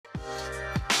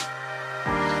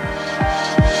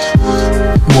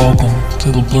Welcome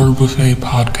to the Blur Buffet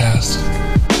podcast.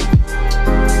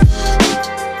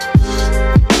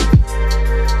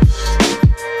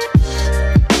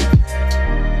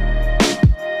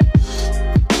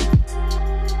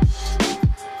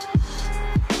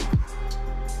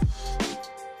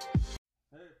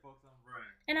 Hey folks, I'm Brian.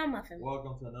 And I'm Muffin.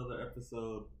 Welcome to another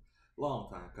episode, long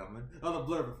time coming, of the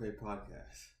Blur Buffet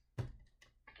podcast.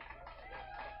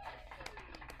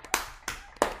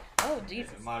 Oh,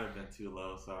 Jesus. It might have been too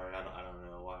low, sorry. I don't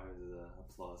know why the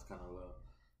applause kind of low.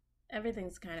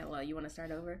 Everything's kind of low. You want to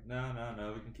start over? No,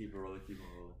 we can keep it rolling,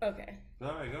 Okay.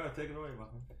 Alright, go ahead, take it away,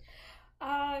 Muffin.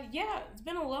 Yeah, it's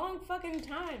been a long fucking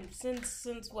time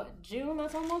since what, June?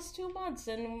 That's almost 2 months,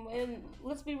 and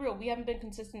let's be real, we haven't been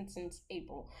consistent since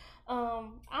April.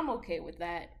 I'm okay with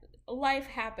that. Life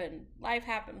happened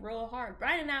real hard.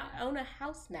 Brian and I own a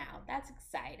house now. That's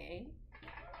exciting.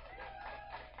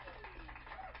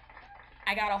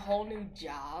 I got a whole new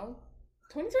job.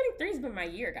 2023 has been my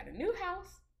year. Got a new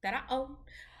house that I own,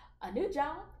 a new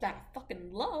job that I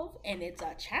fucking love, and it's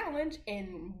a challenge,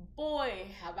 and boy,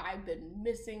 have I been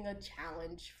missing a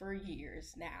challenge for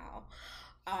years now.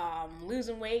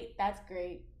 Losing weight, that's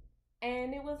great.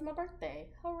 And it was my birthday.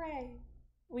 Hooray.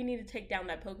 We need to take down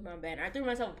that Pokemon banner. I threw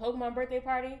myself a Pokemon birthday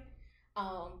party.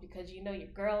 Because you know your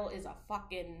girl is a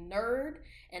fucking nerd,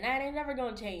 and that ain't never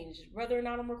gonna change, whether or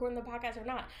not I'm recording the podcast or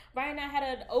not. Brian and I had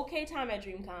an okay time at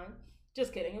DreamCon.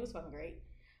 Just kidding, it was fucking great.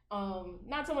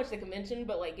 Not so much the convention,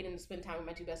 but like getting to spend time with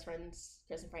my two best friends,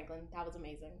 Chris and Franklin. That was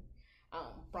amazing.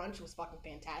 Brunch was fucking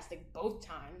fantastic both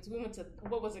times. We went to,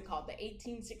 what was it called? The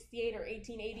 1868 or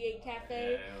 1888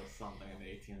 cafe? Yeah, it was something in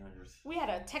the 1800s. We had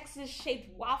a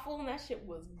Texas-shaped waffle, and that shit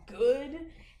was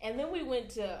good. And then we went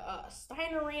to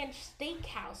Steiner Ranch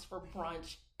Steakhouse for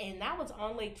brunch, and that was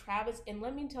on Lake Travis. And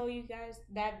let me tell you guys,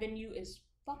 that venue is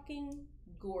fucking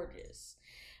gorgeous.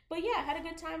 But yeah, had a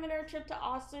good time in our trip to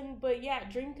Austin. But yeah,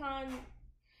 DreamCon,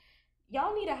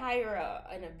 y'all need to hire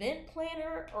an event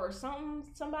planner or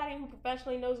somebody who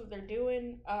professionally knows what they're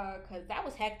doing, because that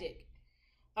was hectic.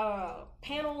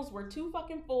 Panels were too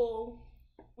fucking full.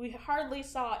 We hardly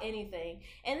saw anything.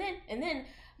 And then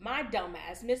my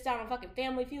dumbass missed out on fucking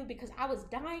Family Feud because I was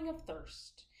dying of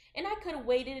thirst. And I could have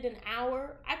waited an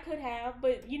hour. I could have,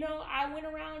 but you know, I went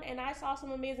around and I saw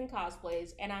some amazing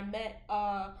cosplays, and I met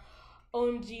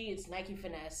OMG, it's Nike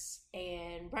Finesse,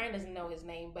 and Brian doesn't know his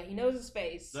name, but he knows his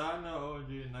face. I know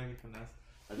OMG and Nike Finesse.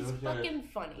 He's fucking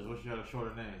funny. I wish you had a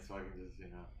shorter name so I can just, you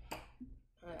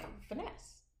know.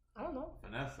 Finesse. I don't know.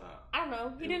 Finesse. I don't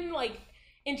know. He didn't like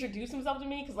introduce himself to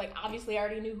me because like obviously I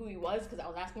already knew who he was because I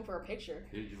was asking for a picture.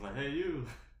 He was just like, hey, you.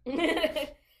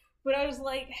 But I was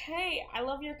like, hey, I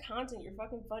love your content. You're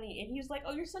fucking funny. And he was like,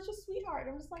 oh, you're such a sweetheart.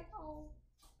 I'm just like, oh.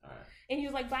 All right. And he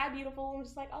was like, bye, beautiful. I'm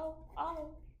just like,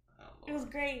 oh. It was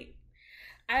great.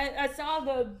 I saw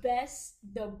the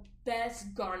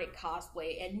best Garnet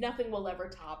cosplay, and nothing will ever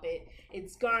top it.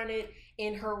 It's Garnet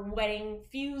in her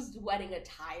fused wedding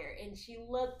attire, and she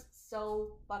looked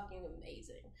so fucking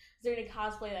amazing. Is there any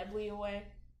cosplay that blew you away?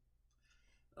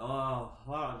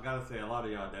 I gotta say, a lot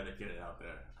of y'all dedicated out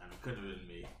there. I mean, couldn't have been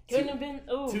me. Couldn't have been.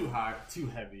 Ooh. Too hot, too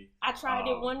heavy. I tried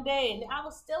it one day, and I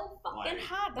was still fucking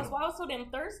hot. That's why I was so damn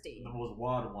thirsty. The most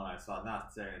wild one I saw,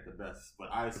 not saying it the best, but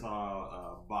I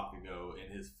saw Bakugo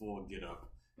in his full getup.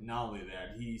 Not only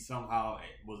that, he somehow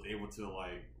was able to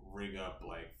like rig up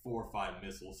like 4 or 5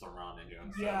 missiles surrounding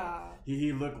him. So yeah.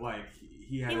 He looked like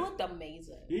he looked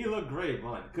amazing. He looked great,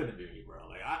 but like it couldn't be me, bro.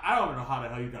 Like I don't know how the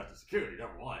hell you got the security.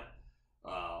 Number one.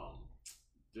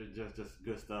 Just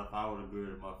good stuff. I would agree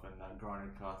with Muffin. That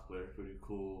Garnet cosplay is pretty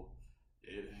cool.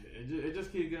 It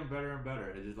just keeps getting better and better.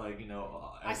 It's just like, you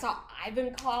know. I saw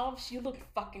Ivankov. She looked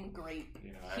fucking great.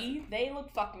 You know, they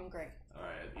look fucking great. All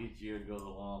right. As each year goes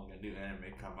along, a new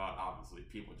anime come out. Obviously,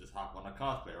 people just hop on a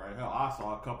cosplay, right? Hell, I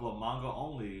saw a couple of manga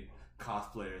only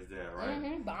cosplayers there, right?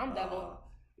 Mm-hmm. Bomb Devil.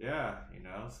 Yeah, you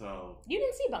know. So you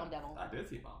didn't see Bomb Devil. I did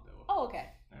see Bomb Devil. Oh, okay.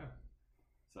 Yeah.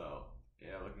 So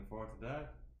yeah, looking forward to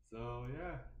that. So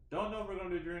yeah, don't know if we're gonna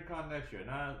do DreamCon next year.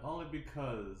 Not only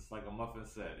because, like a Muffin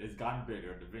said, it's gotten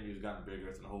bigger. The venue's gotten bigger.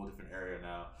 It's in a whole different area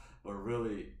now. But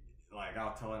really, like I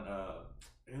was telling,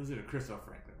 it was either Chris or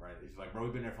Franklin, right? He's like, bro,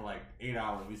 we've been there for like 8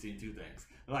 hours. We've seen 2 things.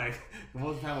 Like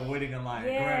most of the time we're waiting in line.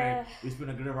 Yeah. Granted, we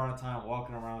spend a good amount of time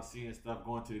walking around, seeing stuff,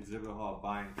 going to the exhibit hall,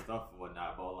 buying stuff and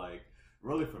whatnot. But like,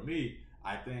 really for me,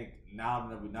 I think now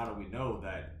that we know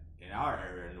that in our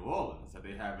area in New Orleans that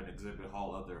they have an exhibit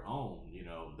hall of their own, you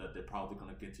know, that they're probably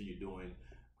going to continue doing.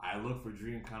 I look for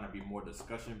DreamCon to be more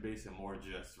discussion based and more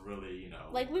just really, you know,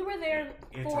 like we were there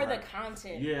for the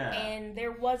content, yeah, and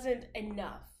there wasn't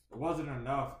enough. it wasn't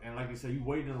enough. And like you said, you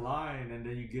wait in line and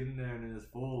then you get in there and it's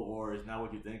full, or it's not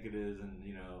what you think it is, and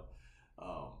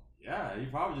yeah, you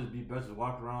probably just be best to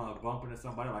walk around bumping into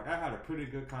somebody. Like I had a pretty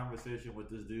good conversation with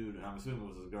this dude, and I'm assuming it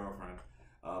was his girlfriend,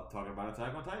 talking about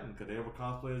Attack on Titan because they were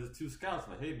cosplayers as two scouts.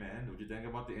 Like, hey man, what you think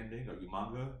about the ending? Are you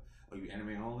manga? Are you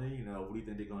anime only? What do you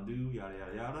think they're gonna do? Yada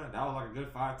yada yada. And that was like a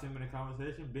good 5-10 minute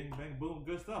conversation. Bing bang boom,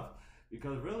 good stuff.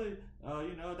 Because really,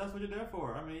 that's what you're there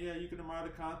for. I mean, yeah, you can admire the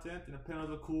content and the panels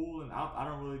are cool, and I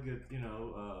don't really get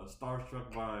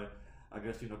starstruck by, I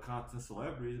guess, constant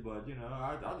celebrities, but I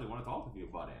just want to talk to people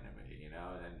about anime,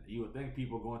 and you would think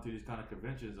people going to these kind of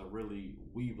conventions are really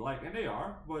weeb-like, and they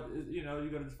are, but you got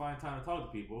to just find time to talk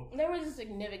to people. There was a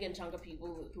significant chunk of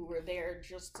people who were there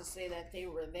just to say that they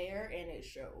were there, and it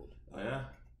showed. Oh yeah.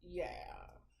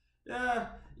 Yeah.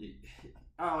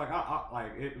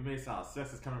 It may sound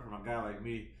sexist coming from a guy like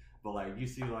me, but like you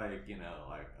see like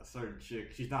a certain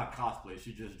chick, she's not cosplay,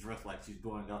 she just dressed like she's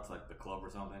going out to like the club or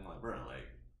something. Like, bro, like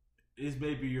it's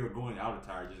maybe you're going out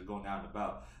attire, just going out and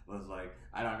about. But it's like,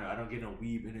 I don't know, I don't get no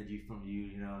weeb energy from you.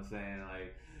 You know what I'm saying?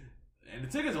 Like, and the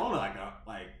tickets are only like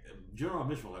general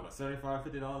admission, like what, $75,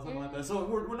 $50, something like that. So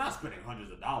we're not spending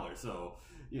hundreds of dollars. So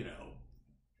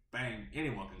bang,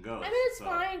 anyone can go. I mean, it's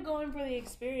fine going for the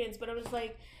experience, but I was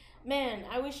like, man,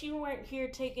 I wish you weren't here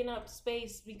taking up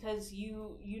space because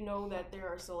you know that there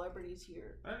are celebrities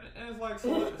here. And it's like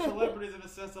celebrities in the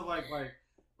sense of like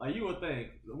you would think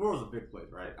the world's a big place,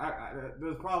 right?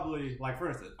 There's probably, like, for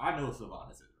instance, I know who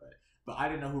Sylvanas is, right? But I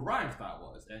didn't know who Rhymestyle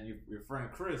was. And your friend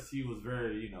Chris, he was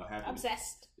very, happy.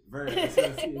 Obsessed. Very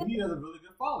obsessed. He has a really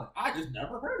good following. I just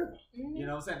never heard of him. Mm-hmm. You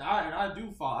know what I'm saying?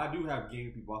 I do have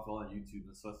gaming people I follow on YouTube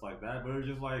and stuff like that, but it's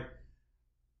just like,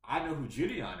 I know who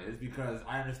Gideon is because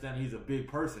I understand he's a big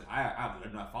person.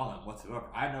 I'm not following him whatsoever.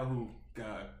 I know who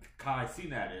Kai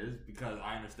Cenat is because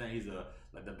I understand he's the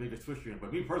biggest Twitch streamer.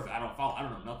 But me personally, I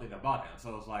don't know nothing about him.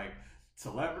 So it's like,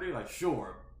 celebrity, like,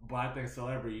 sure. But I think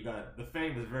celebrity, the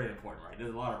fame is very important, right?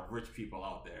 There's a lot of rich people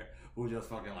out there who are just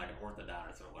fucking like an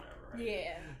orthodontist or whatever, right?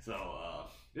 Yeah. So,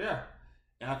 yeah.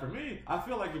 And for me, I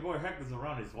feel like your boy Hector's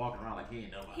around. He's walking around like he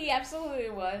ain't nobody. He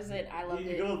absolutely was, and I loved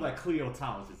it. He goes by Cleo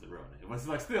Thomas is the real name, but it's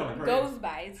like still like goes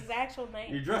by. It's his actual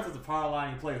name. You dressed as a power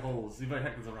line. You play holes. You play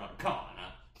Hector's around. Come on,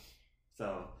 huh?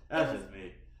 So that's just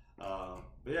me. But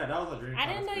yeah, that was a dream. I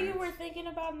didn't know you were thinking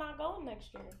about not going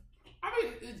next year. I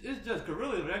mean, it's just because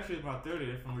really, actually, it's my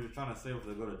 30th, and we were trying to save up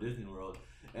to go to Disney World,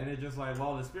 and it just like,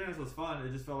 while the experience was fun,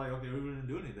 it just felt like, okay, we didn't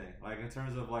do anything. Like in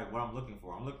terms of like what I'm looking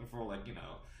for like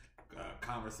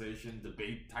conversation,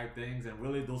 debate type things, and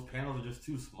really those panels are just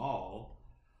too small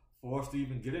for us to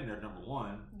even get in there. Number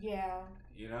one, yeah,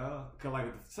 because like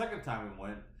the second time we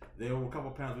went, there were a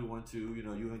couple panels we went to.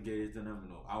 You engaged in them.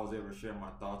 I was able to share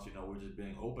my thoughts. We're just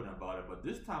being open about it. But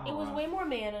this time it was way more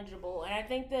manageable, and I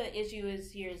think the issue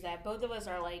is that both of us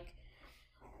are like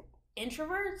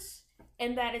introverts.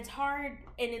 And that it's hard,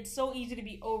 and it's so easy to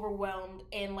be overwhelmed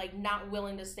and like not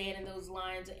willing to stand in those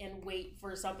lines and wait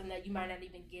for something that you might not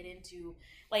even get into.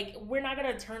 Like, we're not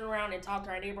gonna turn around and talk to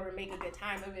our neighbor and make a good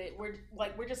time of it.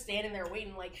 We're just standing there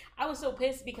waiting. Like, I was so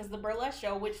pissed because the burlesque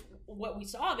show, which what we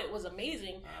saw of it was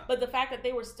amazing, but the fact that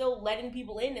they were still letting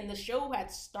people in and the show had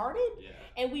started,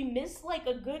 and we missed like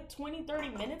a good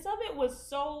 20-30 minutes of it was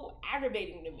so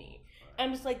aggravating to me.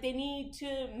 I'm just like, they need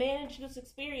to manage this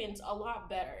experience a lot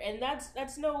better. And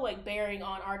that's no like bearing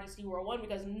on RDC World 1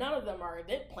 because none of them are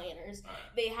event planners.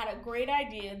 They had a great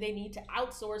idea. They need to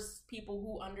outsource people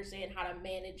who understand how to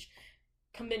manage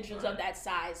conventions of that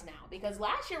size now. Because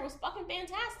last year was fucking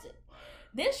fantastic.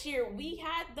 This year we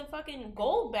had the fucking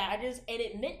gold badges and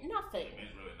it meant nothing. It meant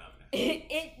really nothing.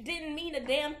 It didn't mean a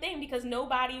damn thing because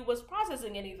nobody was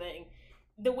processing anything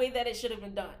the way that it should have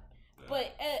been done.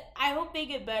 But I hope they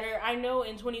get better. I know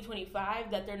in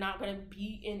 2025 that they're not going to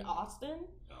be in Austin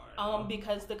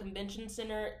because the convention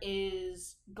center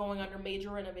is going under major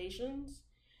renovations.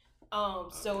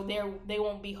 So they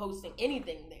won't be hosting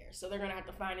anything there. So they're going to have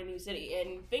to find a new city.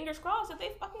 And fingers crossed that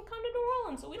they fucking come to New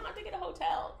Orleans so we don't have to get a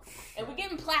hotel. And we're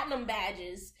getting platinum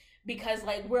badges because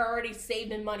like we're already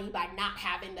saving money by not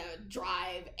having to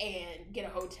drive and get a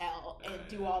hotel and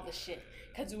do all the shit.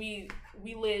 Because we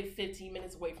live 15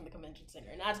 minutes away from the convention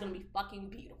center. And that's going to be fucking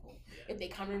beautiful if they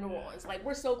come to New Orleans. Like,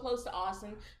 we're so close to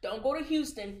Austin. Don't go to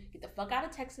Houston. Get the fuck out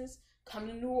of Texas. Come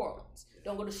to New Orleans.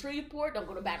 Don't go to Shreveport. Don't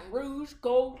go to Baton Rouge.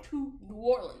 Go to New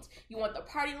Orleans. You want the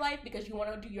party life because you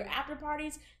want to do your after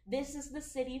parties? This is the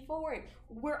city for it.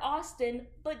 We're Austin,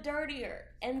 but dirtier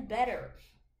and better.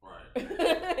 Right. I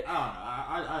don't know.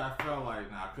 I felt like,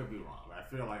 I could be wrong, but I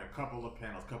feel like a couple of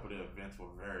panels, couple of the events were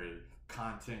very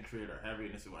content creator heavy,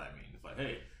 and this is what I mean. It's like,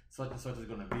 hey, such and such is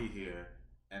going to be here.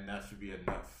 and that should be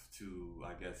enough to,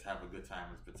 I guess, have a good time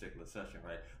in this particular session,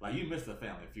 right? Like, you missed the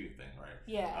Family Feud thing, right?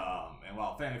 Yeah. And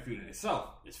while Family Feud in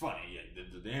itself is funny, yeah,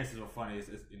 the answers are funny. It's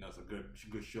it's a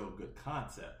good show, good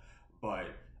concept. But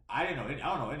I didn't know.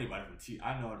 I don't know anybody from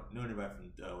I know anybody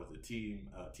from was the team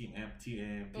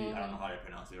TMP. I don't know how they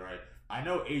pronounce it, right? I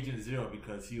know Agent Zero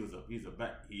because he was was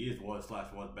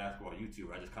basketball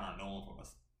YouTuber. I just kind of know him from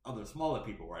other smaller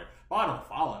people, right? But I don't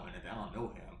follow him and anything. I don't know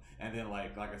him. And then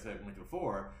like I said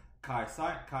before, Kai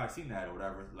Cenat or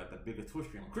whatever, like the biggest Twitch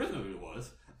streamer. Chris knew who he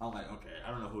was. I'm like, okay,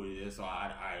 I don't know who he is, so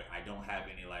I don't have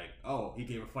any like, oh, he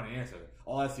gave a funny answer.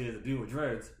 All I see is a dude with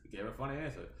dreads. He gave a funny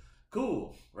answer.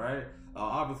 Cool, right?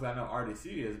 Obviously, I know RDC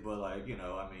is, but like, you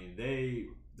know, I mean,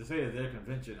 to say that their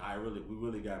convention, we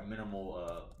really got minimal,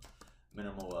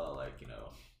 like, you know,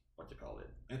 what you call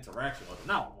it, interaction with them.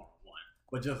 Not one-on-one,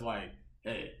 but just like,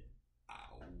 hey,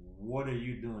 what are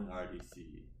you doing,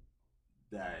 RDC?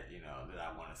 That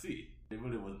I want to see. It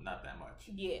really was not that much.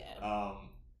 Yeah.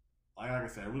 Like I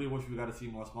said, I really wish we got to see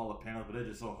more smaller panels, but they're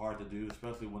just so hard to do,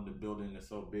 especially when the building is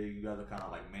so big. You got to kind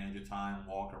of like manage your time,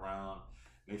 walk around,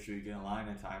 make sure you get in line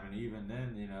in time, and even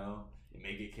then, you know, it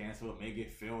may get canceled, it may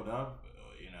get filled up,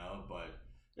 you know, but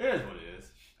it is what it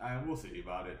is. I mean, we'll see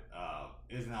about it.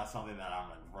 It's not something that I'm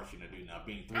like rushing to do now.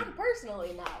 I'm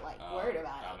personally not like worried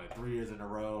about it. I mean, 3 years in a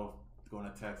row. Going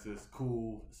to Texas,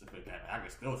 cool. I can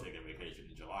still take a vacation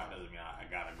in July. Doesn't mean I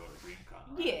gotta go to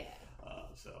DreamCon. Right? Yeah.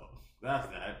 So that's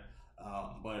that.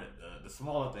 But the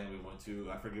smaller thing we went to,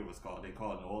 I forget what it's called. They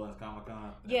call it New Orleans Comic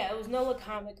Con. Yeah, it was NOLA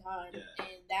Comic Con,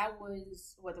 and that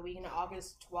was the weekend of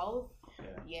August 12th.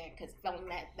 Yeah, because it fell in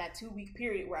that 2-week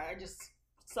period where I just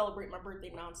celebrate my birthday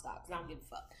nonstop because I don't give a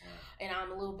fuck, and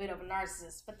I'm a little bit of a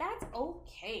narcissist, but that's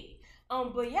okay.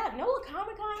 But yeah, NOLA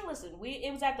Comic Con. Listen,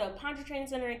 it was at the Pontchartrain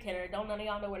Center in Kenner. Don't none of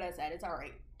y'all know where that's at. It's all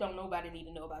right. Don't nobody need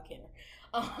to know about Kenner.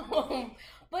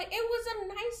 But it was a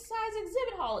nice size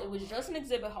exhibit hall. It was just an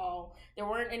exhibit hall. There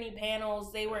weren't any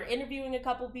panels. They were interviewing a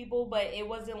couple people, but it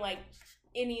wasn't like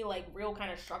any like real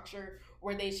kind of structure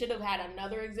where they should have had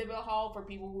another exhibit hall for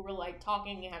people who were like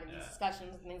talking and having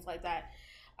discussions and things like that.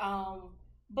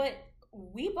 But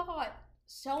we bought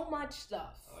so much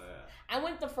stuff. I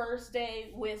went the first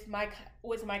day with my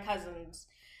cousins,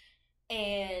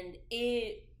 and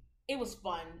it was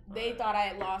fun. They thought I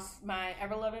had lost my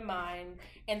ever-loving mind,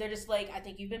 and they're just like, I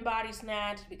think you've been body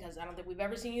snatched because I don't think we've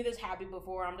ever seen you this happy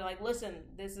before. I'm like,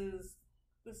 listen, this is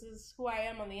who I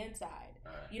am on the inside.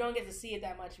 You don't get to see it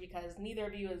that much because neither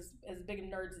of you is as big of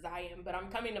nerds as I am, but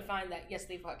I'm coming to find that, yes,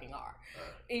 they fucking are.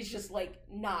 It's just like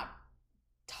not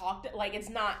talked, like it's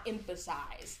not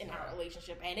emphasized in our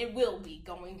relationship, and it will be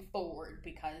going forward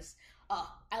because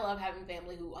I love having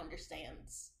family who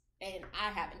understands, and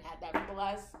I haven't had that for the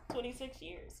last 27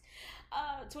 years.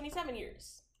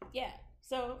 Yeah,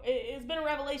 so it's been a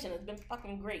revelation. It's been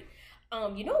fucking great.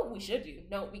 You know what we should do?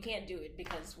 No, we can't do it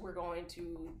because we're going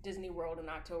to Disney World in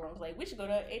October. I was like, we should go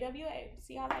to AWA,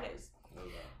 see how that is.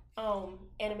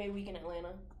 Anime Week in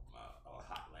Atlanta.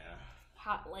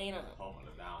 Hot Atlanta. Holding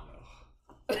it down though.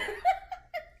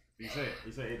 You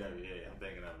say AWA, I'm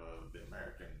thinking of the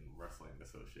American Wrestling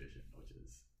Association, which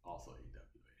is also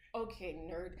AWA. Okay,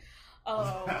 nerd.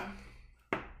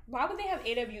 Why would they have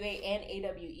AWA and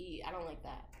AWE? I don't like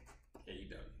that.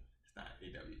 AEW. It's not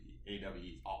AWE. AWE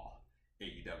is all.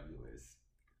 AEW is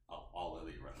all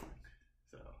elite wrestling.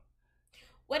 So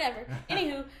whatever.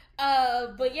 Anywho,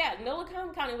 but yeah, NOLA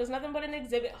Comic Con, it was nothing but an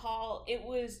exhibit hall. It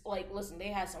was like, listen, they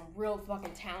had some real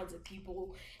fucking talented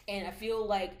people, and I feel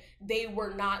like they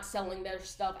were not selling their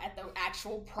stuff at the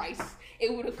actual price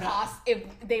it would have cost if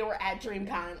they were at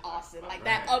DreamCon in Austin. Like,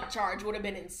 that upcharge would have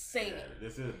been insane. Yeah,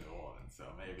 this is New Orleans, so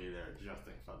maybe they're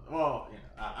adjusting from well, you know,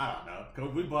 I don't know.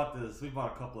 Cause we bought a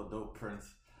couple of dope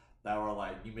prints that were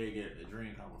like, you may get a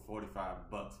DreamCon for $45,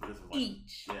 but this was like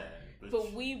each. Yeah,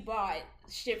 but we bought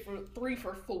shit for 3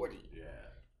 for $40. Yeah.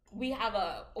 We have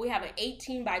an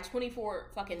 18 by 24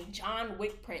 fucking John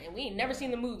Wick print, and we ain't never seen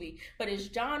the movie, but it's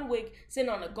John Wick sitting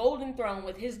on a golden throne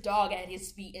with his dog at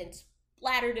his feet and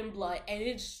splattered in blood, and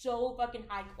it's so fucking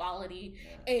high quality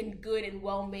and good and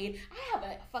well made. I have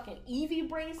a fucking Eevee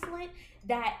bracelet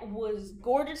that was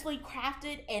gorgeously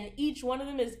crafted, and each one of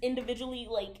them is individually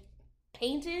like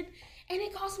painted, and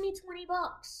it cost me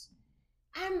 $20.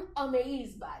 I'm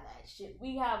amazed by that shit.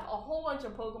 We have a whole bunch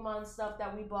of Pokemon stuff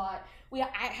that we bought.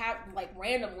 I have like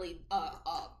randomly a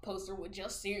poster with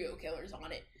just serial killers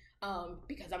on it,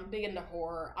 because I'm big into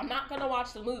horror. I'm not gonna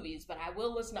watch the movies, but I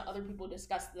will listen to other people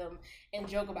discuss them and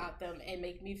joke about them and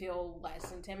make me feel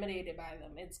less intimidated by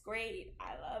them. It's great.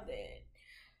 I love it.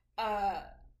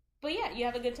 But yeah, you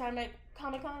have a good time at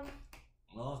Comic-Con?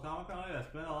 Well, it's Comic-Con, yeah,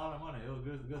 spent a lot of money. It was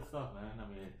good stuff, man. I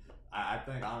mean, I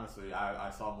think, honestly, I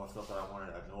saw more stuff that I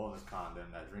wanted at New Orleans Con than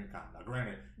at DreamCon. Now,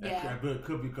 granted, that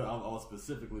could be because I was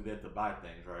specifically there to buy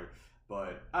things, right?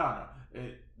 But, I don't know.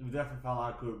 We definitely found a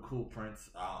lot of cool prints.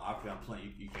 Obviously, I'm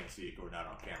playing, you can't see it or not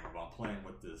on camera, but I'm playing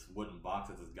with this wooden box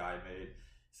that this guy made.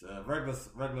 It's a regular,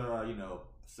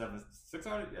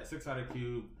 six-sided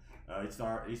cube.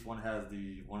 Each one has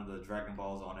one of the Dragon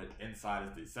Balls on it. Inside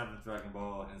is the 7th Dragon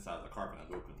Ball. Inside is the Carbon and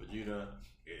Goku and Vegeta.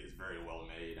 It is very well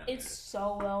made. It's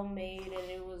so well made, and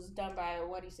it was done by,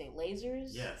 what do you say,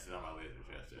 lasers? Yes, it's done by lasers.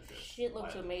 Yes. Shit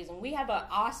looks amazing. We have an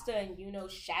Asta and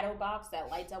shadow box that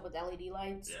lights up with LED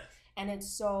lights. Yes. And it's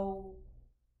so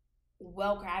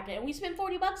well crafted. And we spent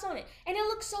 $40 on it. And it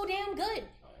looks so damn good.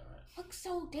 Looks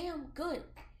so damn good.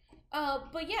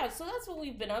 But yeah, so that's what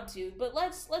we've been up to. But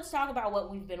let's talk about what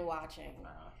we've been watching.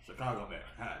 Chicago Med.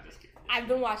 Just kidding. I've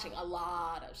been watching a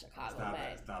lot of Chicago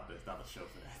Med. Stop it. Stop a show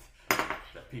for that.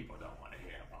 That people don't want to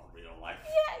hear about real life.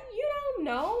 Yeah, you don't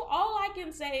know. All I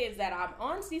can say is that I'm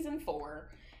on season 4.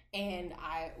 And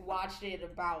I watched it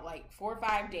about 4 or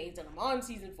 5 days. And I'm on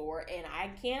season 4. And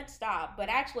I can't stop. But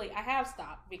actually, I have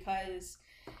stopped. Because,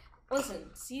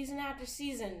 listen, season after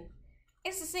season,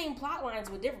 it's the same plot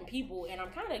lines with different people, and I'm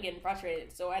kind of getting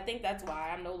frustrated. So I think that's why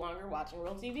I'm no longer watching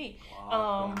real TV.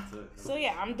 So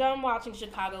yeah, I'm done watching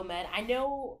Chicago Med. I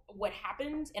know what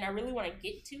happens, and I really want to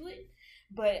get to it,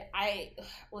 but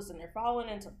listen, they're falling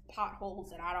into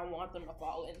potholes that I don't want them to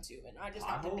fall into, and I just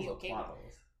have to be okay with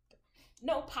it.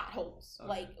 No potholes.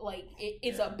 Okay.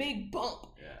 It's a big bump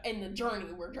in the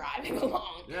journey we're driving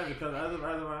along. Yeah, because as of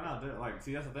right now,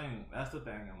 see, that's the thing. That's the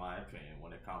thing, in my opinion,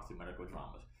 when it comes to medical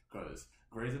dramas. Because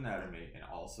Grey's Anatomy and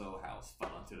also House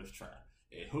fell into this trap.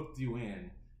 It hooked you in,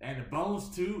 and the Bones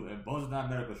too. And Bones is not a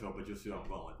medical show, but you'll see where I'm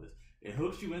going with this. It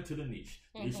hooks you into the niche.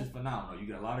 The niche is phenomenal. You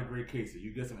get a lot of great cases.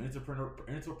 You get some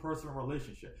interpersonal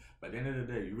relationship. But at the end of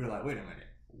the day, you realize, wait a minute,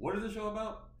 what is the show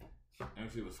about?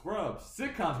 And see, with Scrubs,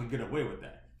 sitcoms can get away with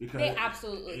that because they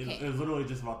absolutely can. It's literally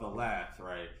just about the laughs,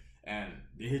 right? And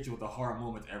they hit you with the hard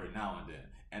moments every now and then,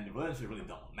 and the relationship really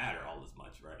don't matter all as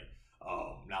much, right?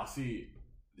 Now, see.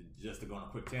 Just to go on a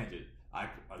quick tangent, I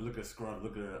look at Scrubs,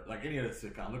 look at any other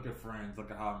sitcom, look at Friends,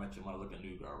 look at How I Met Your Mother, look at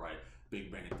New Girl, right?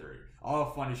 Big Bang Theory,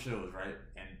 all funny shows, right?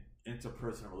 And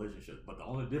interpersonal relationships. But the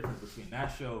only difference between that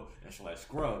show and show like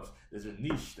Scrubs is a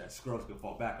niche that Scrubs can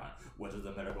fall back on, which is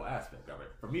the medical aspect of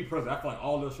it. For me personally, I feel like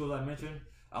all those shows I mentioned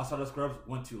outside of Scrubs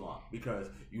went too long because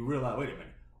you realize, wait a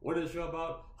minute, what is the show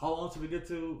about? How long till we get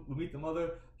to meet the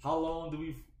mother? How long do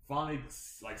we finally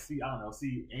see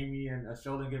Amy and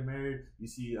Sheldon get married? You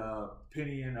see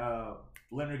Penny and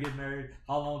Leonard get married.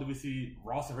 How long do we see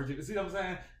Ross and Richard? See what I'm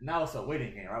saying? Now it's a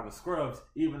waiting game, right? With Scrubs,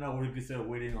 even though we could still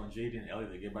waiting on JD and Ellie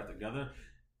to get back together,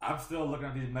 I'm still looking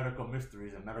at these medical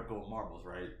mysteries and medical marvels,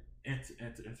 right?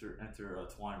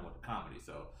 Intertwined with the comedy.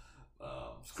 So,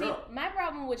 Scrubs. See, my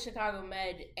problem with Chicago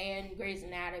Med and Grey's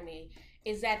Anatomy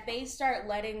is that they start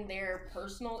letting their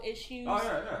personal issues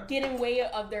get in way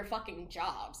of their fucking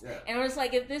jobs. Yeah. And I was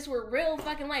like, if this were real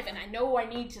fucking life, and I know I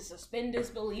need to suspend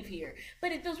disbelief here,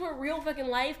 but if this were real fucking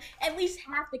life, at least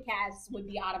half the cast would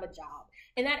be out of a job.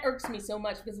 And that irks me so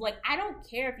much because, I don't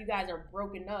care if you guys are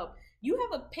broken up. You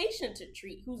have a patient to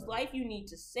treat whose life you need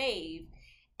to save.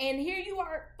 And here you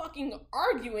are fucking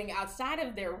arguing outside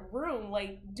of their room.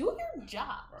 Do your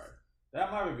job. Right.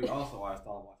 That might be also why I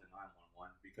started watching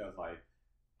 911 because,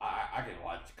 I can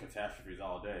watch catastrophes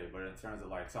all day, but in terms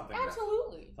of something I'm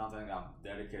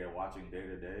dedicated watching day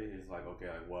to day, it's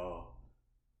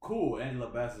cool.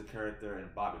 Angela Bassett's character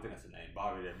and Bobby, I think that's the name.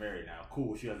 Bobby, they're married now.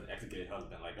 Cool. She has an ex-gay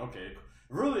husband. Okay,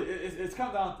 really, it's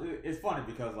come down. It's funny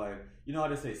because you know how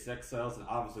they say sex sells, and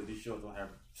obviously these shows don't have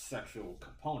sexual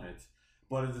components,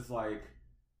 but it's just romance.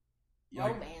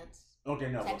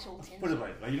 Okay, no. Sexual tension. Put it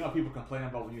you know how people complain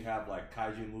about when you have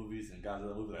kaiju movies and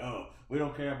Godzilla movies, we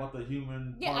don't care about the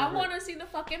human. Yeah, I want to see the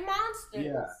fucking monsters.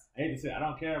 Yeah, I hate to say, I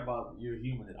don't care about your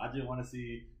human. I just want to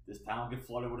see this town get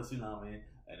flooded with a tsunami.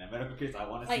 And in a medical case, I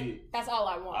want to see. That's all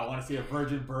I want. I want to see a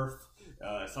virgin birth.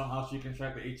 Somehow she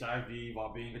contract the HIV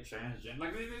while being a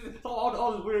transgender.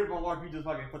 All this weird malarkey you just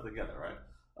fucking put together, right?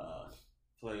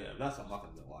 So yeah, that's what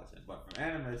I'm been watching. But from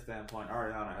anime standpoint,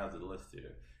 Ariana has a list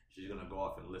here. She's gonna go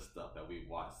off and list stuff that we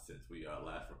watched since we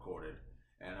last recorded,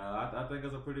 and I think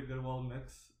it's a pretty good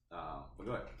mix. But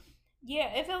go ahead.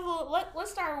 Yeah, it feels a little.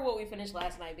 Let's start with what we finished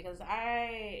last night because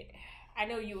I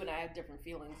know you and I have different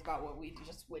feelings about what we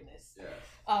just witnessed.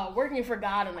 Yes. Working for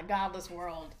God in a godless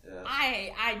world. Yes.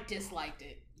 I disliked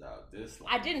it.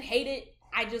 I didn't hate it.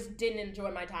 I just didn't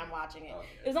enjoy my time watching it. Okay.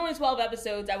 It was only 12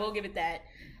 episodes. I will give it that.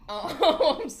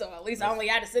 So at least I only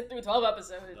had to sit through 12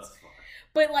 episodes. That's fine.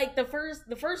 But like the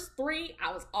first 3,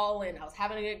 I was all in. I was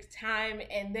having a good time,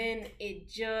 and then it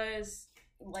just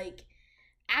like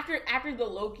after the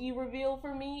Loki reveal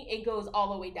for me, it goes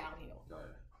all the way downhill. Go ahead.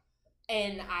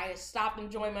 And I stopped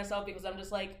enjoying myself because I'm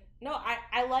just like, no,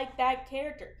 I like that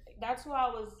character. That's who I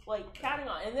was like counting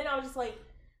on. And then I was just like,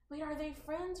 wait, are they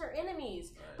friends or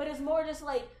enemies? Right. But it's more just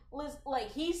like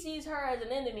he sees her as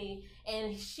an enemy,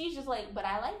 and she's just like, but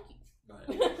I like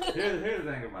you. Right. Here's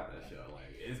the thing about that show.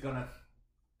 Like, it's gonna.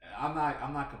 I'm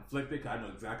not conflicted because I know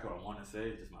exactly what I want to say.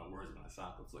 It's just my words are gonna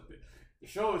sound conflicted. The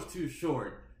show is too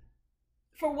short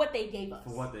for what they gave us.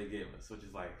 Which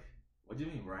is like, what do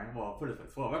you mean, Brian? Well, put it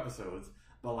like 12 episodes,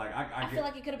 but like I feel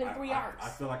like it could have been 3 hours. I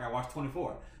feel like I watched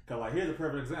 24. Cause like here's a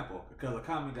perfect example. Because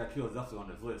Akame got killed is definitely on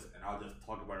this list, and I'll just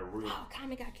talk about it real. Oh,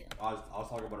 Akame got killed. I'll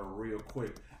talk about it real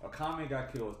quick. Akame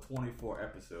got killed is 24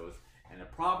 episodes, and the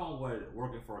problem with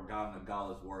working for a god in the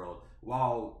godless world,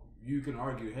 while you can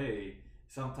argue, hey,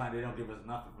 sometimes they don't give us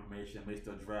enough information, it may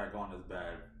still drag on as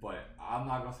bad. But I'm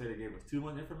not gonna say they gave us too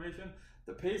much information.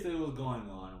 The pace that it was going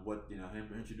on, with him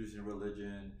introducing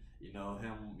religion,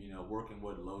 him working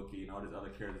with Loki and all these other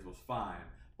characters was fine.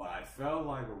 But I felt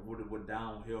like what went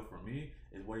downhill for me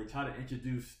is where they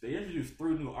introduced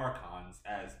 3 new Archons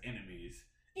as enemies.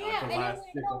 Yeah, and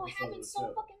it all happened so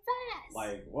fucking fast.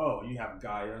 Like, whoa, you have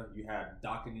Gaia, you have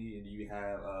Dakini, and you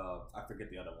have I forget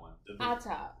the other one.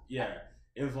 Ata. Yeah.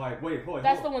 It was like, wait, hold.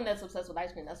 That's the one that's obsessed with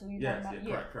ice cream. That's what you're talking about?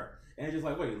 Yeah, correct. And it's just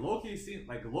like, wait,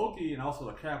 Loki and also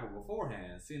the Kappa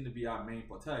beforehand seemed to be our main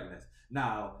protagonist.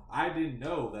 Now, I didn't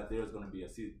know that there was going to be a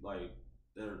season, like,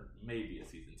 there may be a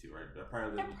season 2, right? There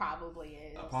probably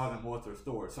is. Probably more to the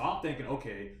story. So I'm thinking,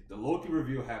 okay, the Loki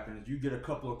reveal happens. You get a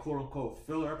couple of quote-unquote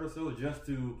filler episodes just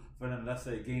for them, let's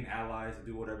say, gain allies and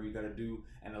do whatever you got to do.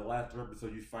 And the last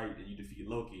episode, you fight and you defeat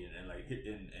Loki and like hit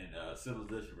in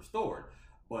civilization restored.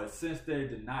 But since they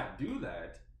did not do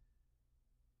that,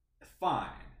 fine.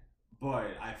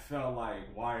 But I felt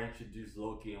like, why introduce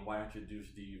Loki and why introduce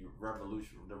the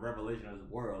revelation of the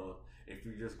world if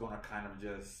you're just gonna kind of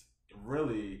just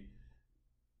really,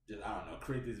 I don't know,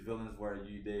 create these villains where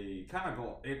they kind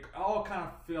of it all kind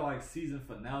of feel like season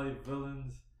finale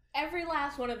villains. Every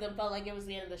last one of them felt like it was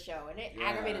the end of the show, and it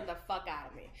aggravated the fuck out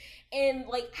of me. And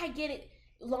like, I get it.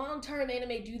 Long-term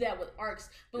anime do that with arcs,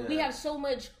 but we have so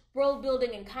much world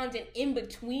building and content in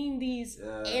between these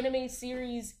anime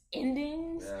series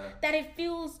endings that it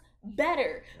feels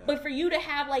better. But for you to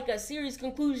have like a series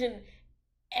conclusion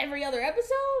every other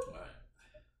episode,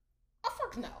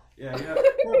 fuck no. Yeah.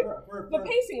 The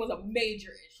pacing was a major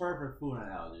issue. Perfect food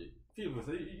analogy. People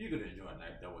say you could enjoy a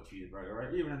nice double cheeseburger,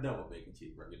 right? Even a double bacon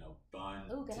cheeseburger, bun.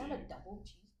 Oh, can I have a double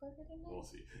cheeseburger tonight? We'll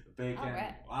see. Bacon.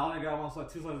 Right. I only got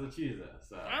 2 slices of cheese there,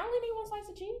 so I only need 1 slice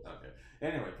of cheese. Okay.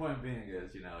 Anyway, point being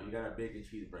is, you got a bacon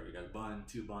cheeseburger. You got bun,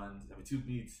 2 buns, 2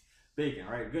 meats, bacon,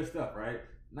 right? Good stuff, right?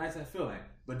 Nice and filling.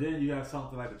 But then you have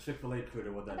something like the Chick-fil-A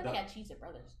critter with that. I thought they got Cheez-It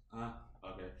Brothers.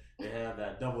 Okay. They have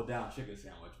that double down chicken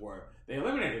sandwich where they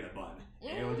eliminated a bun.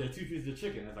 And it was just 2 pieces of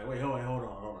chicken. It's like, wait, hold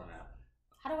on now.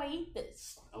 How do I eat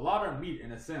this? A lot of meat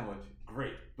in a sandwich,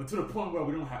 great. But to the point where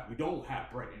we don't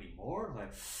have bread anymore.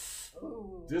 Like,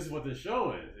 ooh. This is what the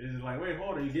show is. It's like, wait,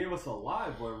 hold on, you gave us a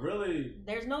lot, but really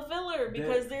there's no filler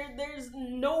because there's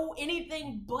no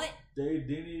anything but. They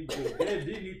didn't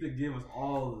need to give us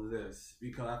all of this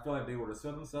because I feel like they would have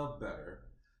set themselves better.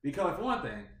 Because for one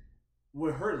thing,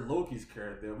 with her Loki's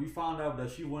character, we found out that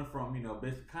she went from,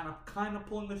 basically kind of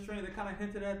pulling the string. They kind of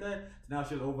hinted at that. So now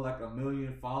she has over like 1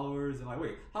 million followers, and like,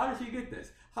 wait, how did she get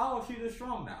this? How is she this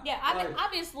strong now? Yeah,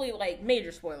 obviously, like,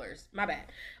 major spoilers. My bad.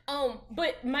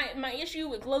 But my issue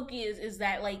with Loki is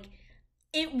that, like,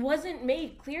 it wasn't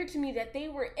made clear to me that they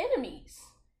were enemies.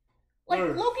 Like,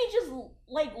 Loki just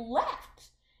like left.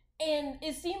 And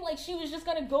it seemed like she was just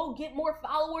gonna go get more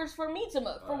followers for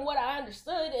Mitama, from what I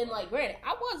understood. And like, granted,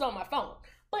 I was on my phone,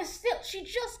 but still, she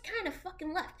just kind of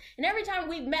fucking left. And every time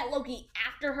we've met Loki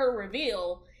after her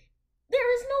reveal,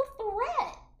 there is no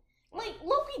threat. Like,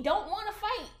 Loki don't want to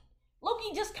fight.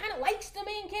 Loki just kind of likes the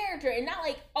main character, and not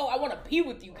like, oh, I want to be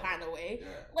with you kind of way.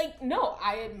 Like, no,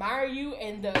 I admire you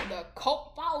and the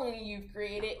cult following you've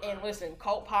created. And listen,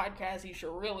 cult podcast, you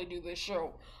should really do this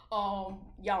show.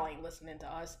 Y'all ain't listening to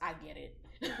us. I get it.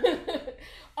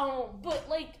 But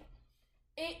like,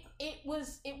 it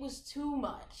was too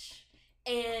much,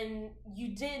 and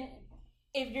you didn't.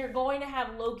 If you're going to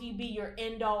have Loki be your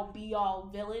end all be all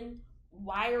villain,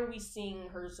 why are we seeing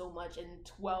her so much in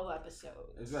 12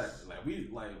 episodes? Exactly.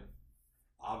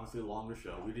 Obviously longer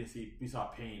show. We saw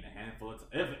Pain a handful of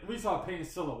times. We saw Pain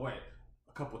silhouette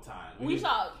a couple times. We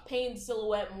saw Pain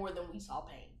silhouette more than we saw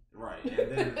Pain. Right,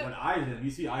 and then when Aizen, you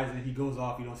see Aizen, he goes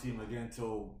off. You don't see him again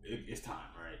until it's time,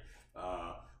 right?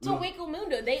 So Waco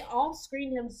Mundo, they all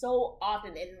screen him so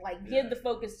often and like give the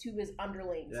focus to his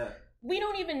underlings. Yeah. We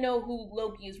don't even know who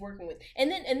Loki is working with.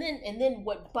 And then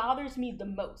what bothers me the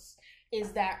most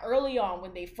is that early on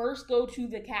when they first go to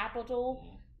the capital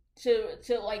to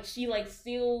like she like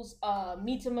steals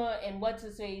Mitama and what's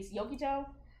his face Yokito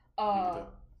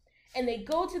and they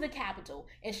go to the capital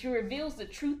and she reveals the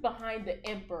truth behind the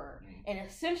emperor and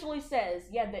essentially says,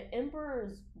 yeah, the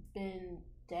emperor's been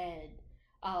dead.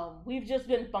 We've just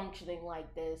been functioning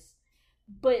like this.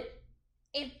 But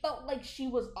it felt like she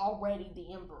was already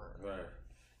the emperor. Right.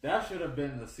 That should have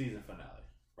been the season finale,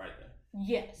 right there.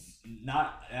 Yes.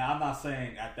 I'm not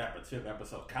saying at that particular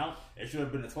episode count. It should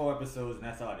have been the 12 episodes, and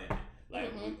that's how it ended.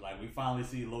 Like we finally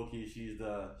see Loki. She's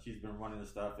been running the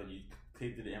stuff, and you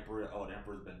click to the Emperor. Oh, the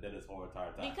Emperor's been dead this whole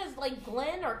entire time. Because like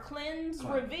Glenn or Clin's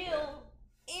reveal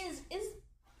is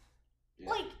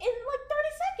like in like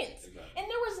 30 seconds, exactly. And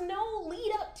there was no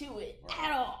lead up to it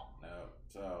at all. No.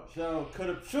 So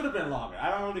should have been longer.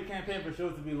 I don't really campaign for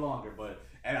shows to be longer,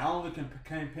 and I only can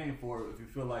campaign for it if you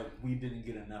feel like we didn't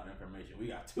get enough information. We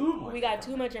got too much. We got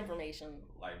too much information.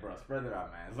 Like, bro, spread it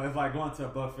out, man. It's like going to a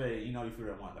buffet. You know, you feel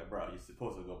that one. Like, bro, you're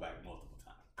supposed to go back multiple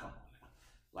times. Come on now.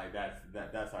 Like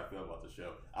that's how I feel about the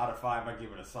show. Out of 5, I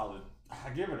give it a solid. I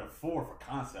give it a 4 for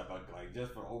concept. Like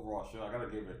just for the overall show, I gotta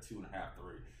give it a 2.5,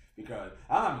 3 because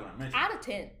I'm not gonna mention. Out of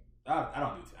 10. I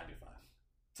don't do 10. I do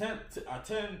 5.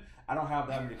 10. I don't have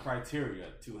that many criteria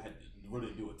to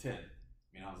really do a 10.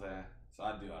 You know what I'm saying? So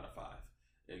I do out of 5.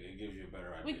 It gives you a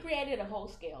better idea. We created a whole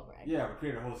scale, right? Yeah, we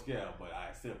created a whole scale, but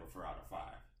I still prefer out of 5.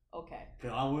 Okay.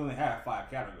 Because I only have 5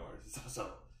 categories.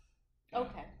 So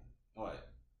okay. What?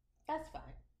 That's fine.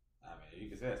 I mean, you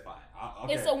can say it's fine.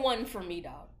 Okay. It's a 1 for me,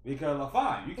 dog. Because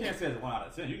fine. You can't say it's 1 out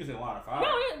of 10. You can say 1 out of 5.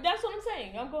 No, that's what I'm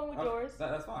saying. I'm going with yours.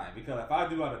 That's fine. Because if I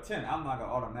do out of 10, I'm not going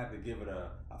to automatically give it a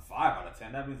 5 out of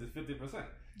 10. That means it's 50%.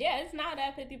 Yeah, it's not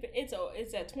at 50%.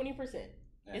 It's at 20%.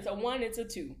 Yeah. It's a 1, it's a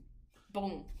 2.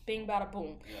 Boom. Bing, bada,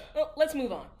 boom. Yeah. Oh, let's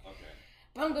move on. Okay.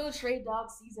 Bungo Stray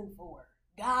Dogs Season 4.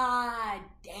 God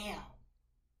damn. Yeah.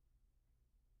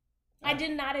 I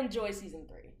did not enjoy Season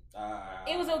 3.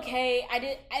 It was okay.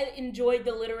 I enjoyed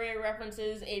the literary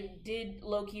references. It did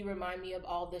low-key remind me of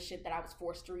all the shit that I was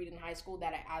forced to read in high school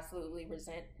that I absolutely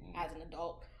resent as an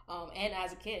adult and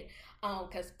as a kid.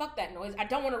 Because fuck that noise. I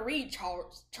don't want to read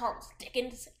Charles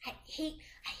Dickens. I hate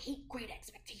Great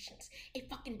Expectations. It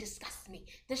fucking disgusts me.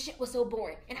 This shit was so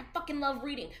boring. And I fucking love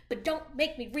reading. But don't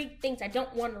make me read things I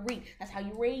don't want to read. That's how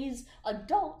you raise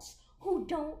adults who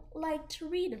don't like to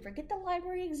read and forget the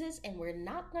library exists, and we're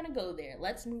not gonna go there.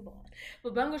 Let's move on.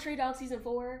 But Bungo Stray Dogs Season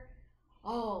 4,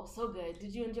 oh, so good.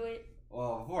 Did you enjoy it?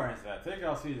 Well, before I answer that, take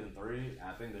out Season 3,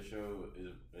 I think the show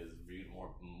is viewed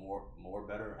more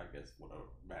better, I guess, with a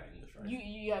bad English, right?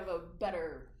 You have a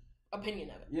better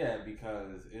opinion of it. Yeah,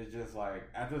 because it's just like,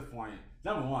 at this point,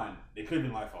 number one, it could be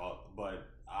my fault, but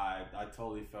I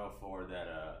totally fell for that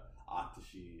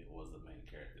Atashi was the main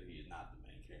character. He is not the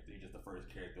main character. He's just the first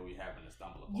character we happen to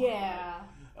stumble upon. Yeah.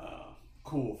 Right?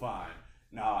 Cool, fine.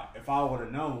 Now, if I would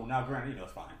have known, now granted,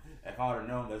 it's fine. If I would have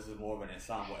known this is more of an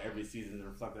ensemble, every season is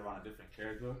reflected around a different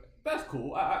character, that's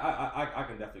cool. I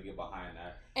can definitely get behind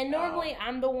that. And normally,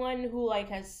 I'm the one who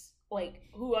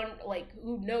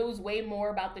who knows way more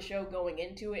about the show going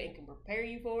into it and can prepare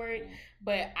you for it.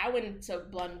 But I went to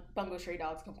Bungo Stray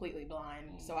Dogs completely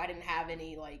blind, so I didn't have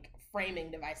any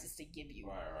framing devices to give you.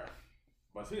 Right.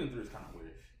 But Season 3 is kind of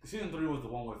weird. Season 3 was the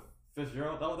one with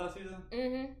Fitzgerald. That was that season?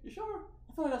 Mm-hmm. You sure?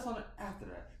 I feel like that's something after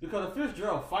that. Because the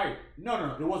Fitzgerald fight...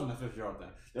 No, it wasn't a Fitzgerald thing.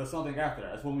 There was something after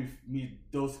that. That's when we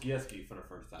meet Dostoevsky for the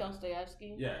first time.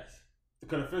 Dostoevsky? Yes.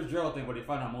 Because the Fitzgerald thing where they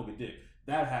find out Moby Dick,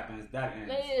 that happens, that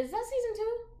ends. Is that Season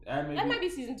 2? That might be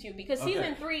Season 2. Because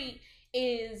Season 3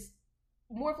 is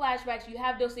more flashbacks. You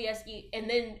have Dostoevsky, and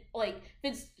then,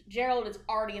 Fitzgerald is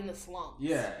already in the slums.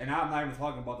 Yeah, and I'm not even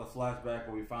talking about the flashback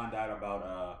where we find out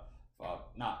about,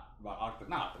 Octagon,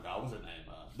 what's her name?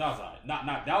 That was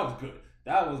alright. That was good.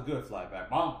 That was good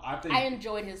flashback. I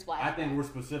enjoyed his flashback. I think we're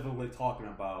specifically talking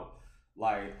about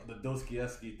the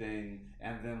Dostoevsky thing,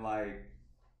 and then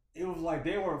it was like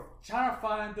they were trying to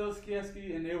find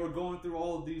Dostoevsky, and they were going through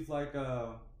all of these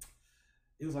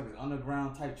it was like an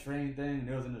underground type train thing, and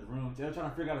they was in this room. They were trying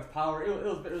to figure out his power. It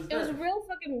was real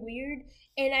fucking weird,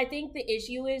 and I think the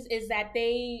issue is that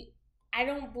I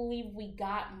don't believe we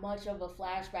got much of a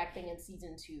flashback thing in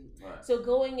Season 2. Right. So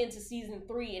going into Season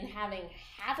 3 and having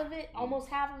almost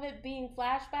half of it being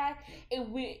flashback,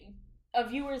 a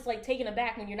viewer's like taken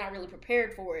aback when you're not really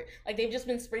prepared for it. Like they've just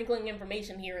been sprinkling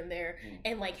information here and there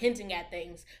and like hinting at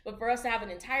things. But for us to have an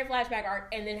entire flashback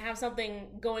arc and then have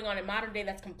something going on in modern day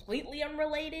that's completely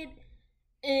unrelated,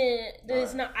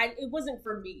 it's not. It wasn't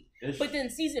for me. But then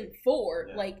season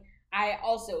 4, like I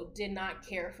also did not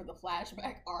care for the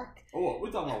flashback arc. Oh, we're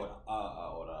talking about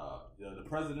the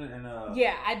president and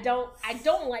Yeah, I don't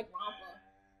like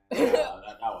Rampa.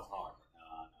 that was hard.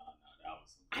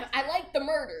 No, I like the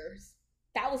murders.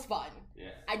 That was fun.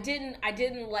 Yeah. I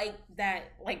didn't like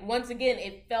that. Like, once again,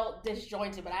 it felt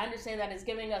disjointed, but I understand that it's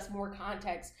giving us more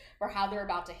context for how they're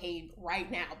about to behave right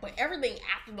now. But everything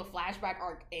after the flashback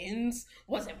arc ends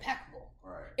was impeccable.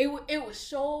 Right. It was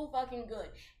so fucking good.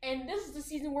 And this is the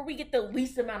season where we get the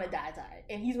least amount of Dai,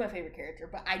 and he's my favorite character,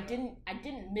 but I didn't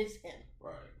miss him.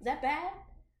 Right. Is that bad?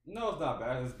 No, it's not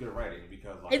bad. It's good writing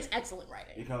because like, it's excellent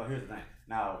writing. Because here's the thing.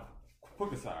 Now,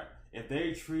 quick aside, if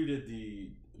they treated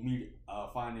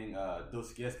finding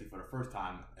Dostoevsky for the first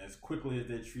time as quickly as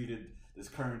they treated this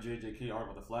current JJK arc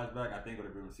with the flashback, I think it would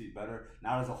have been received better.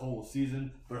 Now there's a whole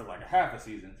season, but it's like a half a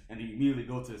season, and you immediately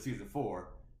go to season 4.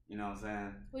 You know what I'm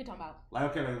saying? What are you talking about? Like,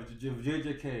 okay, like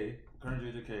JJK, current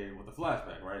JJK with the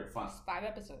flashback, right? Fine. It's 5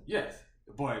 episodes. Yes.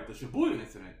 But the Shibuya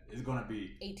incident is going to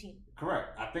be 18.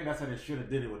 Correct. I think that's how they should have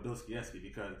did it with Dostoevsky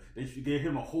because they gave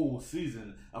him a whole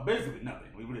season of basically nothing.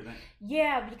 We really think.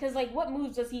 Yeah, because like, what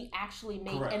moves does he actually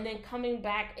make? Correct. And then coming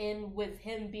back in with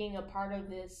him being a part of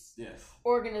this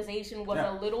organization was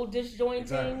Yeah. a little disjointing.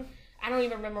 Exactly. I don't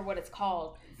even remember what it's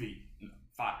called.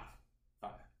 Five.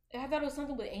 I thought it was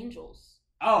something with angels.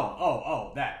 That.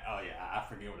 Oh yeah, I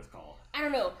forget what it's called. I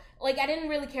don't know. Like, I didn't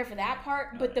really care for that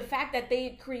part, but the fact that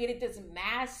they created this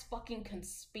mass fucking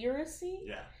conspiracy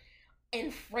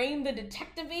and framed the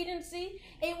detective agency,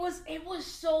 it was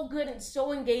so good and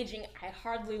so engaging, I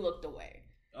hardly looked away.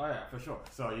 Oh yeah, for sure.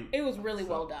 So it was really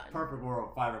well done. Perfect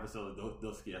world, 5 episodes of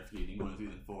Dostoevsky, and you go into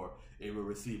season 4, it will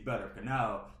receive better. Because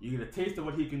now you get a taste of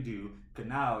what he can do. Because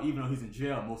now, even though he's in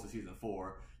jail most of season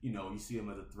 4, you know, you see him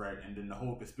as a threat, and then the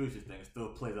whole conspiracy thing still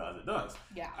plays out as it does.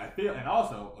 Yeah. I feel, and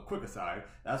also, a quick aside,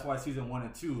 that's why season 1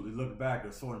 and 2, we look back,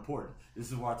 are so important.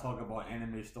 This is why I talk about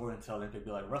anime storytelling could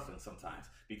be like wrestling sometimes.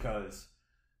 Because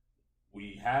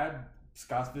we had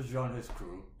Scott Fitzgerald and his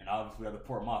crew, and obviously we have the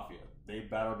Port Mafia. They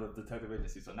battled the detective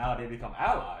agency, so now they become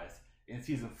allies in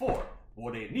season 4.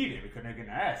 Well, they need it because they're getting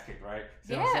their ass kicked, right?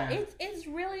 See it's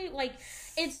really like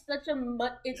it's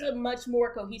a much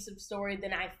more cohesive story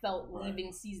than I felt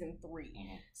leaving season 3.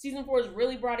 Mm-hmm. Season 4 has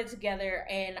really brought it together,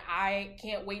 and I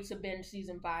can't wait to binge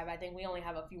season 5. I think we only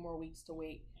have a few more weeks to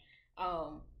wait,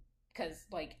 because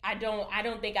like I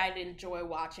don't think I'd enjoy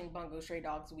watching Bungo Stray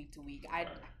Dogs week to week.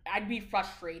 I'd be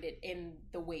frustrated in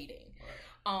the waiting.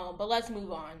 But let's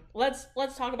move on. Let's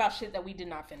talk about shit that we did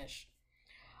not finish.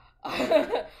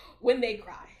 When They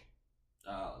Cry.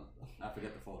 I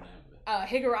forget the full name of it.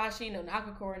 Higurashi no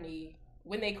Nakakura ni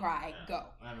When They Cry. Go.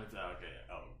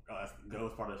 That's Go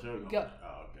is part of the show. Go.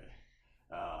 Oh, okay.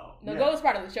 No, Go is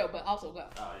part of the show, but also go.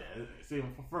 Oh yeah. See,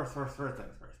 first things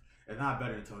first. It's not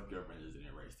better than Tokyo Revengers than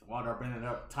Erased. While they're bringing it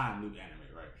up, time loop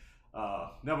anime, right?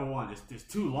 Number one, it's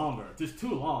too long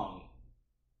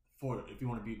for if you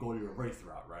want to go your Erased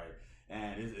route, right?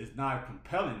 And it's not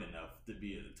compelling enough to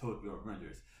be a Tokyo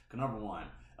Revengers. Cause number one,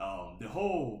 the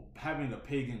whole having a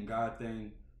pagan god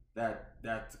thing,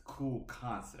 that's a cool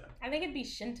concept. I think it'd be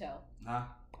Shinto. Huh?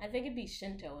 I think it'd be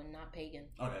Shinto and not pagan.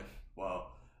 Okay,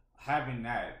 well, having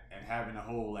that and having the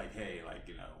whole like, hey, like,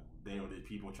 you know, they were the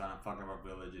people trying to fuck up our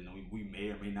village and we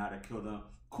may or may not have killed them.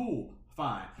 Cool,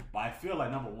 fine. But I feel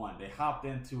like number one, they hopped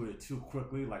into it too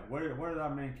quickly. Like, where did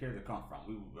our main character come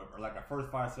from? Like our first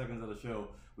 5 seconds of the show,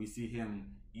 we see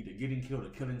him either getting killed or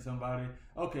killing somebody.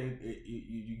 Okay,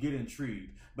 you get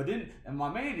intrigued. But then, and my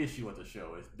main issue with the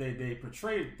show is they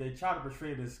try to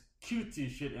portray this cutesy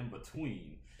shit in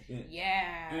between.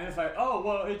 And it's like, oh,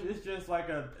 well, it's just like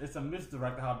it's a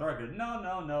misdirect of how dark it is.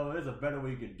 No, there's a better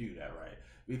way you can do that, right?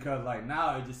 Because like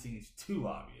now it just seems too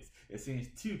obvious. It seems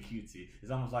too cutesy.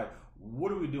 It's almost like,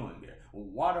 what are we doing there?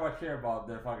 Why do I care about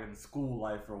their fucking school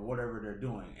life or whatever they're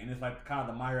doing? And it's like kind of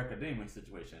the My Hero Academia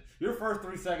situation. Your first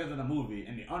 3 seconds in the movie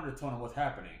and the undertone of what's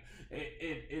happening,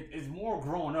 it's more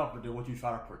growing up than what you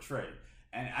try to portray.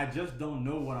 And I just don't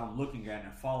know what I'm looking at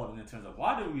and following in terms of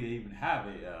why do we even have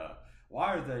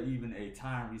why is there even a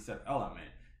time reset element?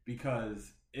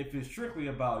 Because if it's strictly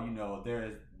about, you know,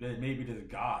 there maybe this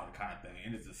God kind of thing,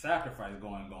 and it's a sacrifice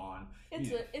going on.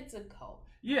 It's a cult.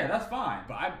 Yeah, that's fine,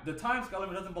 but the time scale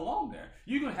element doesn't belong there.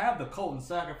 You can have the cult and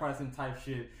sacrificing type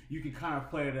shit. You can kind of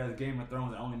play it as Game of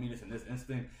Thrones. I only mean this in this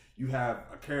instant. You have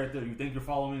a character you think you're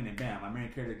following, and bam, my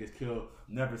main character gets killed.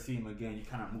 Never see him again. You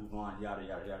kind of move on, yada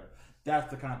yada yada.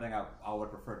 That's the kind of thing I would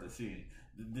prefer to see.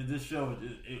 This show,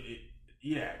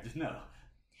 just no.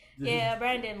 Yeah,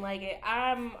 Brandon didn't like it.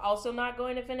 I'm also not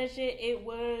going to finish it. It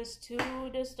was too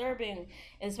disturbing,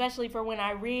 especially for when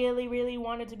I really, really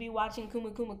wanted to be watching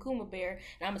Kuma Bear.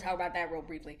 And I'm gonna talk about that real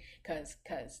briefly, cause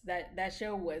that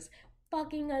show was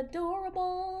fucking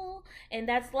adorable, and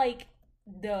that's like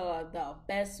the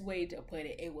best way to put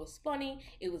it. It was funny.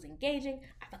 It was engaging.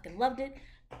 I fucking loved it.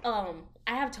 I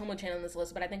have Tomo-chan on this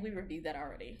list, but I think we reviewed that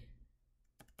already.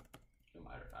 It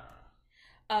might have.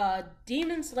 I don't know.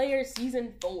 Demon Slayer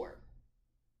season 4.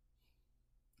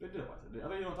 They did watch it. I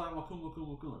think you were talking about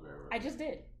Kuma Bear. Right? I just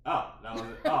did. Oh, that was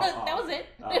it. That was it.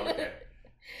 Oh, okay.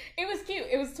 It was cute.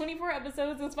 It was 24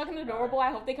 episodes. It was fucking adorable.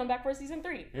 I hope they come back for season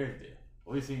 3. Here's the deal.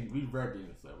 We've read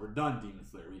Demon Slayer. We're done Demon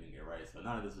Slayer reading it, right? So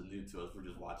none of this is new to us. We're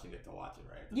just watching it to watch it,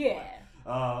 right? Yeah.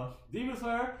 Demon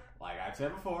Slayer, like I've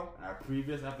said before, in our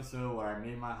previous episode where I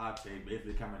made my hot take,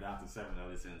 basically coming down to 7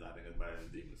 early sins, I think is better than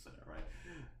Demon Slayer, right?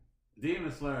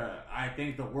 Demon Slayer, I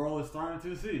think the world is starting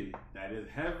to see that is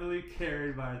heavily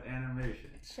carried by its animation.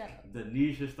 Shut up. The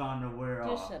niche is starting to wear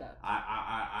off. Just shut up.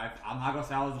 I'm not gonna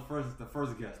say I was the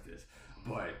first guess this,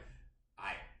 but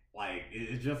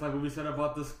it's just like what we said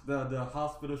about the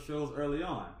hospital shows early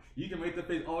on. You can make the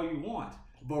face all you want,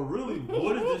 but really,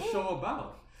 what is this show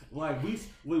about? Like we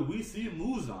see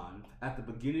Muzan at the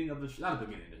beginning of the show, not the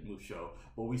beginning of the show,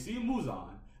 but we see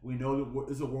Muzan. We know that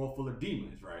it's a world full of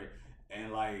demons, right?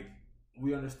 And like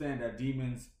we understand that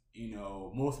demons,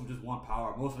 most of them just want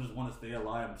power. Most of them just want to stay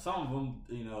alive. Some of them,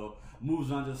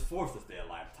 Muzan just forced to stay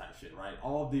alive type shit, right?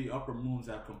 All the upper moons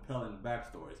have compelling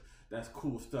backstories. That's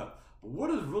cool stuff. But why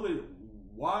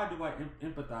do I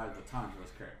empathize with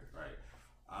Tanjiro's character, right?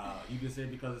 You can say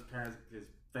because his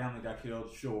family got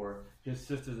killed, sure. His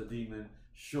sister's a demon,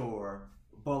 sure.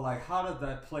 But like, how does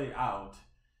that play out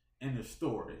in the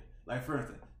story? Like, for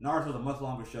instance, Naruto's a much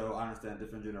longer show. I understand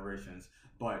different generations,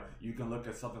 but you can look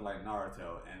at something like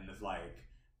Naruto, and it's like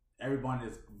everyone in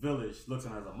his village looks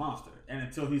at him as a monster. And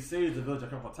until he saves the village a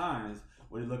couple of times,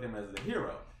 where they look at him as the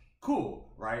hero.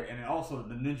 Cool, right? And then also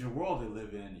the ninja world they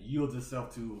live in yields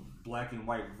itself to black and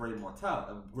white gray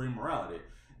morality.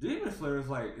 Demon Slayer is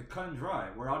like, it's cut and dry.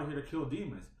 We're out here to kill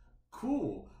demons.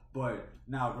 Cool. But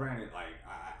now granted, like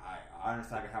I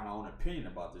understand I can have my own opinion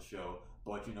about the show,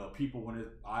 but people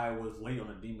I was late on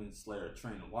the Demon Slayer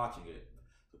train and watching it.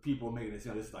 So people are making it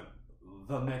sound this is like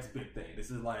the next big thing. This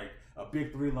is like a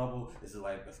big 3 level. This is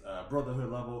like a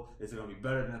Brotherhood level. Is it gonna be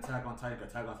better than Attack on Titan?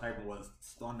 Attack on Titan was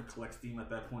starting to collect steam at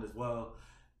that point as well.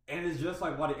 And it's just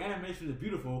like, while the animation is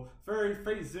beautiful, Fairy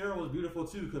Fate Zero is beautiful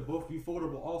too, because both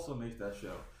Ufotable also makes that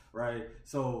show, right?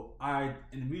 So and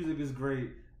the music is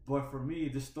great, but for me,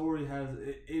 the story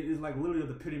it is like literally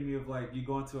the epitome of like you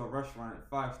go into a restaurant,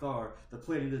 5-star, the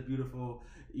plating is beautiful,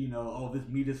 this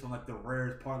meat is from like the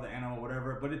rarest part of the animal,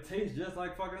 whatever, but it tastes just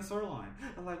like fucking sirloin.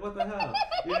 I'm like, what the hell,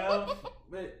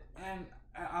 and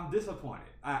I'm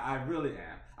disappointed. I really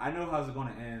am. I know how it's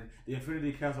going to end. The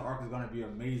Infinity Castle arc is going to be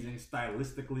amazing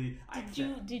stylistically.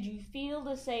 Did you feel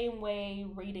the same way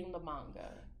reading the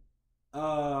manga?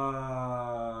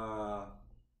 I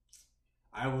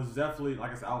was definitely,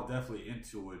 like I said, I was definitely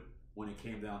into it when it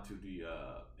came down to the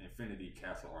Infinity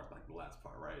Castle arc, like the last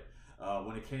part, right?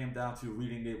 When it came down to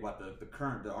reading it, what the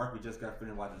arc we just got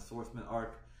finished, like the Swordsman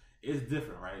arc, it's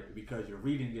different, right? Because you're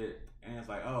reading it and it's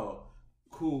like, oh,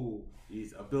 cool,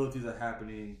 these abilities are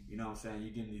happening, you know what I'm saying?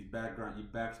 You're getting these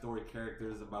backstory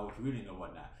characters about what you're reading and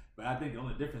whatnot. But I think the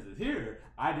only difference is here,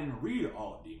 I didn't read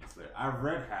all of Demon Slayer. I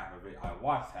read half of it, I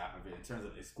watched half of it in terms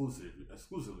of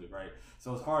exclusively, right?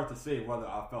 So it's hard to say whether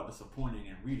I felt disappointing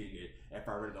in reading it if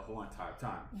I read it the whole entire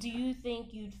time. Do you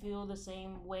think you'd feel the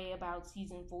same way about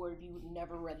season 4 if you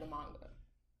never read the manga?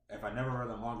 If I never read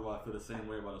the manga, will I feel the same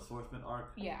way about the Swordsman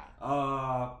arc? Yeah.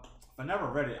 If I never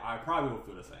read it, I probably would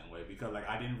feel the same way, because like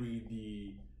I didn't read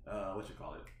the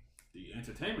the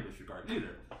Entertainment District arc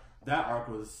either. That arc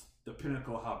was the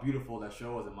pinnacle of how beautiful that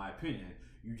show was, in my opinion.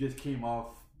 You just came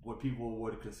off what people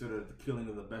would consider the killing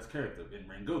of the best character in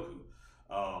Rengoku.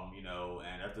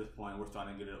 And at this point we're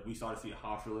starting to we start to see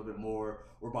Hashira a little bit more.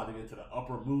 We're about to get into the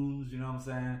upper moons, you know what I'm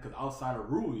saying? Because outside of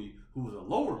Rui, who was a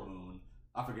lower moon,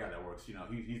 I forget how that works.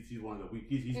 He's one of the weak.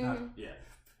 He's not. Yeah.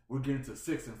 We're getting to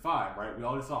 6 and 5, right? We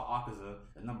already saw Akaza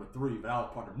at number 3, but that was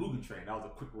part of the Mugen Train. That was a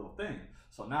quick little thing.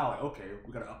 So now, like, okay,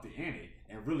 we gotta up the ante.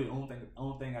 And really, the only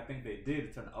thing I think they did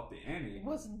to turn up the ante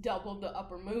was double the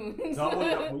upper moons. double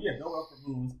upper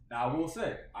moons. Now, I will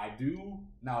say,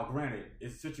 now granted,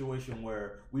 it's a situation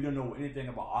where we don't know anything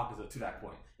about Akaza to that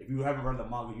point. If you haven't read the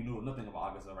manga, you know nothing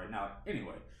about Akaza right now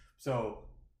anyway. So,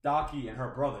 Daki and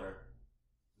her brother,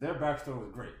 their backstory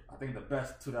was great. I think the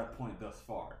best to that point thus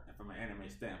far, and from an anime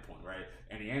standpoint, right?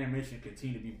 And the animation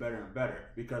continued to be better and better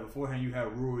because beforehand you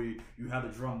had Rui, you had the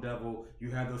Drum Devil, you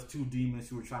had those two demons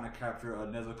who were trying to capture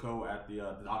Nezuko at the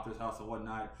doctor's house and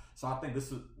whatnot. So I think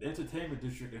this is the entertainment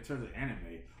district in terms of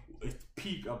anime. It's the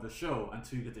peak of the show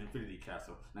until you get to Infinity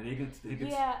Castle. Now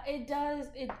yeah, it does.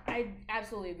 I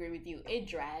absolutely agree with you. It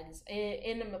drags.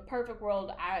 In a perfect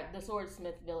world, the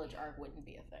Swordsmith Village arc wouldn't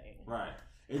be a thing. Right.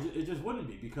 It just wouldn't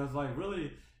be because like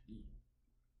really,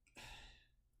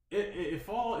 it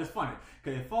falls. It's funny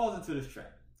because it falls into this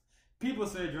trap. People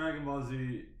say Dragon Ball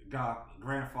Z got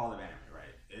grandfathered anime,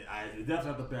 right? It's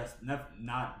definitely not the best.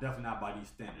 Definitely not by these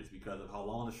standards because of how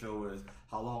long the show is,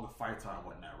 how long the fights are, and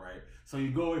whatnot, right? So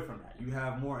you go away from that. You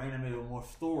have more anime with more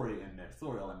story in there,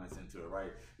 story elements into it,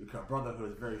 right? Because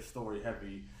Brotherhood is very story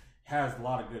heavy, has a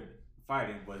lot of good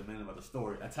fighting, but it's mainly about the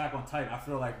story. Attack on Titan, I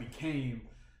feel like became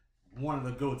one of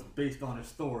the GOATs based on his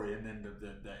story, and then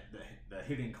the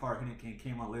hitting king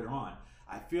came on later on.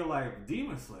 I feel like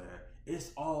Demon Slayer,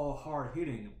 it's all hard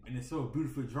hitting and it's so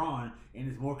beautifully drawn and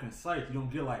it's more concise. You don't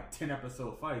get like 10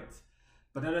 episode fights,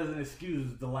 but that doesn't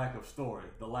excuse the lack of story,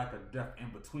 the lack of depth in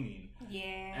between.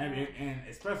 Yeah. And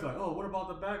especially like, oh, what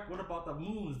about the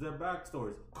moons, their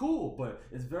backstories? Cool, but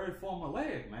it's very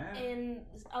formulaic, man. And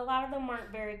a lot of them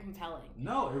aren't very compelling.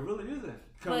 No, it really isn't.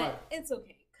 But it's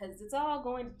okay. Because it's all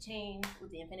going to change with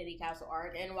the Infinity Castle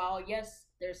arc. And while, yes,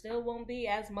 there still won't be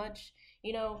as much,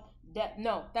 no,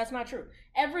 that's not true.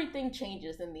 Everything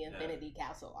changes in the Infinity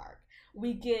Castle arc.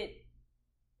 We get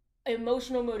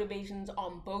emotional motivations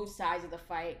on both sides of the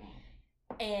fight.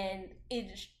 And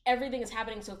everything is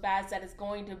happening so fast that it's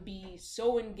going to be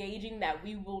so engaging that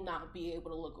we will not be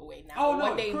able to look away now.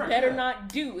 What they better not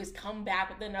do is come back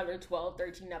with another 12,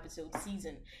 13 episode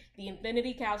season. The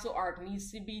Infinity Castle arc needs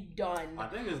to be done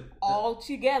all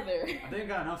together. I think it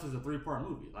got announced as a 3-part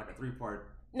movie, like a 3-part.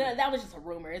 No, that was just a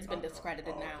rumor. It's been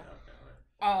discredited now.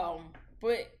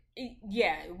 Okay.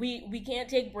 We can't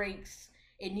take breaks.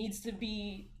 It needs to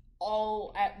be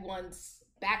all at once,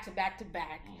 back to back to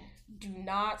back. Do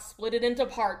not split it into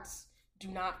parts. Do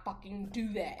not fucking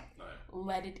do that. Right.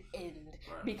 Let it end.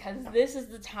 Right. Because this is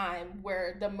the time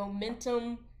where the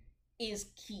momentum is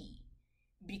key.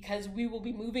 Because we will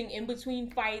be moving in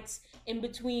between fights, in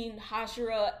between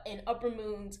Hashira and Upper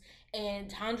Moons,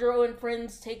 and Tanjiro and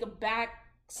friends take a back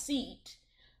seat.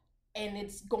 And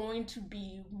it's going to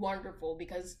be wonderful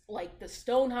because, like, the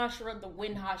Stone Hashira, the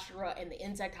Wind Hashira, and the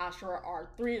Insect Hashira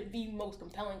are 3 of the most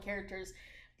compelling characters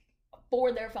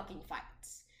for their fucking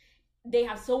fights. They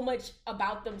have so much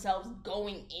about themselves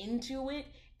going into it,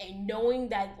 and knowing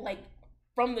that, like,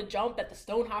 from the jump that the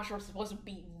Stone Hashira is supposed to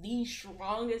be the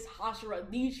strongest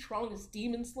Hashira, the strongest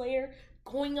Demon Slayer,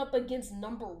 going up against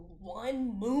number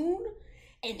 1 Moon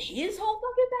and his whole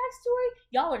fucking backstory,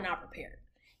 y'all are not prepared.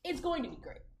 It's going to be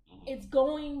great. It's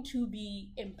going to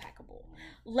be impeccable.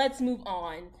 Let's move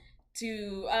on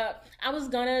to I was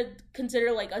gonna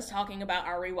consider like us talking about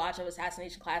our rewatch of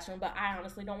Assassination Classroom, but I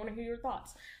honestly don't want to hear your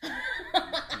thoughts. You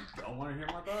don't want to hear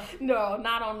my thoughts? No,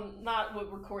 not with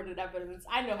recorded evidence.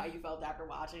 I know how you felt after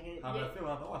watching it. How did I feel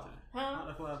after watching it? Huh? How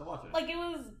did I feel after watching it? Like, it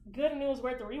was good and it was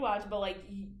worth the rewatch, but like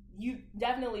you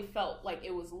definitely felt like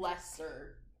it was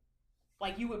lesser.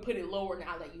 Like, you would put it lower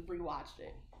now that you've rewatched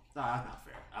it. No, that's not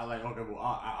fair. I'll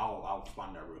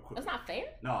respond to that real quick. That's not fair?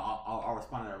 No, I'll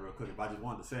respond to that real quick. But I just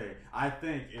wanted to say, I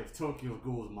think if Tokyo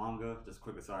Ghoul's manga, just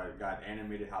quick aside, got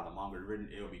animated how the manga is written,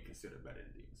 it would be considered better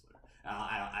than Demon Slayer.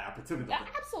 I particularly don't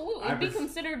absolutely. It'd be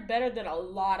considered better than a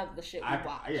lot of the shit we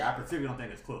watch. Yeah, I particularly don't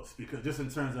think it's close because just in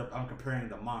terms of I'm comparing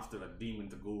the monster, like demon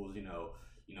to ghouls, you know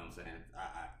what I'm saying?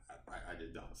 I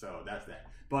just don't. So that's that.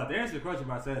 But to answer the question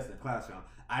about Assassination Classroom,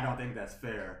 I don't think that's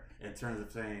fair in terms of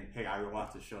saying, hey, I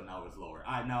rewatched the show, now it's lower.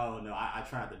 I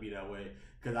try not to be that way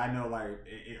because I know like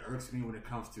it irks me when it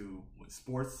comes to when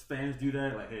sports fans do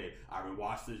that. Like, hey, I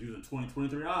rewatched this using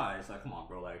 2023 eyes. Like, come on,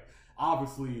 bro. Like,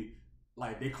 obviously,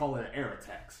 like they call it an error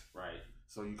tax, right?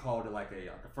 So you called it like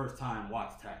a first time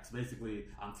watch tax. Basically,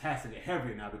 I'm taxing it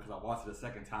heavier now because I watched it a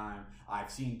second time.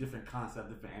 I've seen different concepts,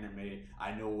 different anime.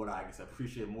 I know what I guess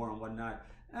appreciate more and whatnot.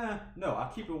 No,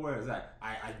 I'll keep it where it's at.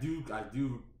 I do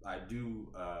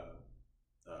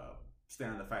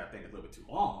stand on the fact I think it's a little bit too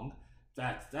long.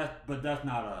 But that's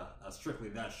not a strictly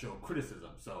that show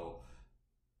criticism. So,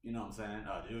 you know what I'm saying?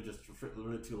 It was just a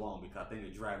little too long because I think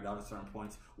it dragged out at certain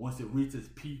points. Once it reached its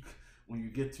peak, when you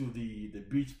get to the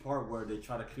beach part where they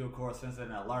try to kill Koro Sensei in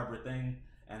that elaborate thing,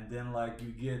 and then like you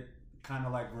get kind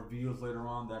of like reveals later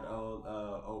on that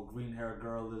green haired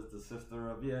girl is the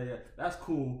sister of that's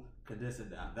cool. Condense it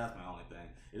down. That's my only thing.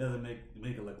 It doesn't make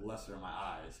it look lesser in my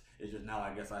eyes. It's just now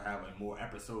I guess I have a more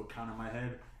episode count in my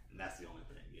head, and that's the only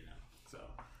thing, you know. So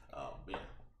yeah.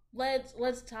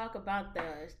 Let's talk about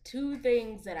the two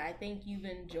things that I think you've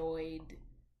enjoyed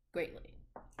greatly.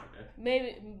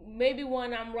 Okay. Maybe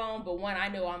one I'm wrong, but one I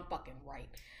know I'm fucking right.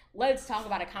 Let's talk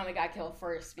about Akame got killed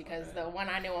first, because the one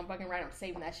I know I'm fucking right, I'm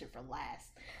saving that shit for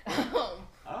last.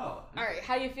 All right,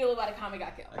 how do you feel about Akame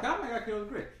got killed? Akame got killed was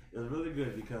great. It was really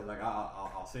good because, like,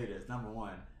 I'll say this. Number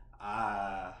one,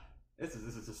 this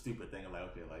is a stupid thing. Like,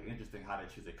 okay, like, interesting how they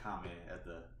choose Akame as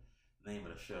the name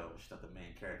of the show. She's not the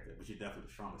main character, but she's definitely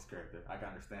the strongest character. I can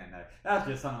understand that. That's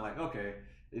just something like, okay,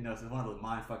 you know, it's one of those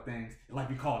mindfuck things. Like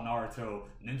you call Naruto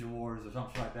Ninja Wars or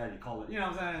something like that. You call it, you know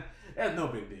what I'm saying? That's no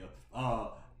big deal.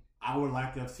 I would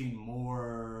like to have seen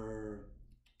more,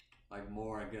 I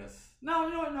guess. No,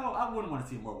 I wouldn't want to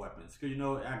see more weapons. Because, you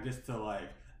know, I guess to,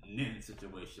 like, Nin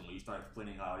situation, when you start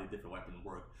explaining how these different weapons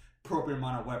work. Appropriate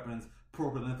amount of weapons,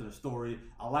 appropriate length of the story.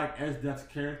 I like Esdef's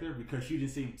character because she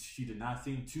did not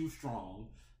seem too strong.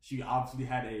 She obviously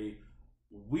had a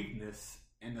weakness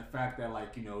in the fact that,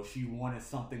 like, you know, she wanted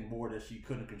something more that she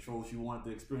couldn't control. She wanted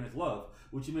to experience love,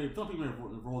 which some people may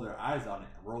roll their eyes at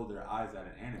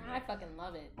in anime. I fucking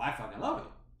love it. I fucking love it.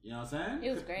 You know what I'm saying?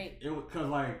 It was great. Because,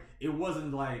 like, it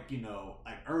wasn't like, you know,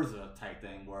 like Urza type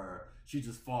thing where she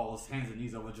just falls hands and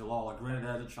knees over Jalal. Granted,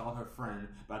 as a child, her friend,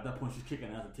 but at that point she's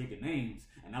kicking ass and taking names,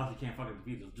 and now she can't fucking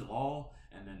defeat Jalal,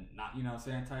 and then not, you know what I'm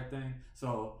saying, type thing.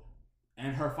 So,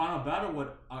 and her final battle with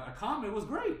Akame was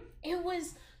great. It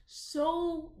was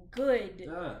so good.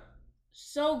 Yeah.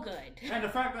 So good. And the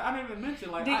fact that I didn't even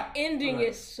mention, like, the ending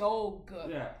is so good.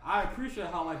 Yeah, I appreciate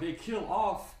how, like, they kill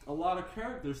off a lot of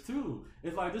characters too.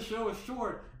 It's like this show is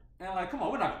short, and, like, come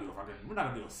on, we're not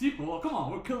gonna do a sequel. Come on,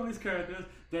 we're killing these characters.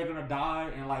 They're gonna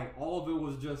die, and, like, all of it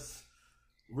was just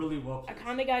really well placed.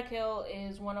 Akame got Killed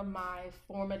is one of my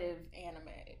formative anime.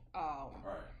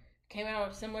 Right. Came out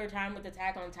at a similar time with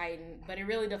Attack on Titan, but it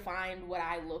really defined what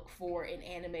I look for in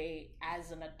anime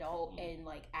as an adult and,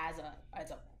 like, as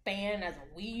a fan, as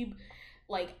a weeb.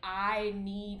 Like, I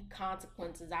need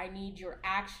consequences. I need your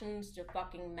actions to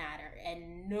fucking matter.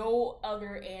 And no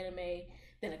other anime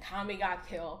than Akame got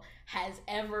Killed has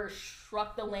ever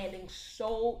stuck the landing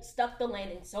so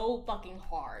fucking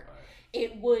hard. Right.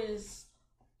 It was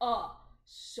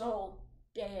so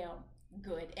damn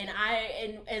good. And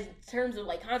as terms of,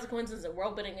 like, consequences and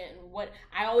world building and what,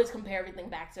 I always compare everything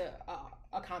back to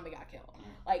Akame got Killed.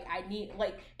 Like, I need,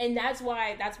 like, and that's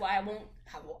why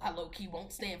I low-key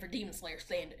won't stand for Demon Slayer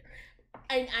standard.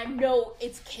 I know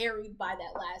it's carried by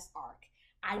that last arc.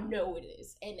 I know it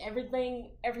is. And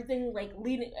everything like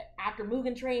leading after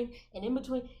Mugen Train and in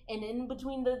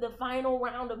between the final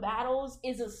round of battles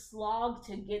is a slog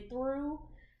to get through.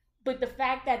 But the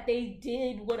fact that they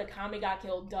did what Akame got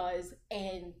Killed does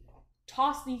and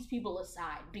toss these people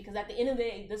aside, because at the end of the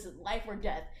day, this is life or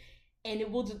death, and it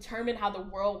will determine how the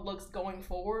world looks going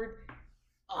forward.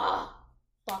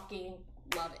 Fucking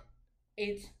love it.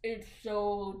 It's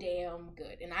so damn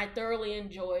good, and I thoroughly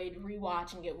enjoyed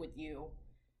rewatching it with you.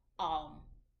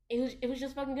 It was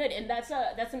just fucking good, and that's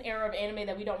an era of anime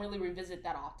that we don't really revisit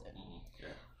that often.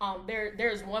 Yeah.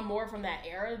 There's one more from that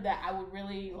era that I would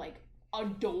really, like,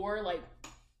 adore, like,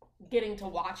 getting to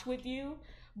watch with you,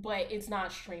 but it's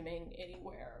not streaming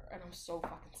anywhere, and I'm so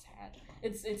fucking sad.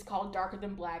 It's called Darker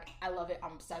Than Black. I love it.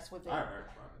 I'm obsessed with it. I heard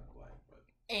Darker Than Black, but...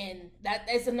 And that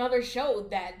is another show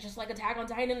that, just like Attack on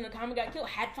Titan and Akame got Killed,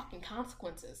 had fucking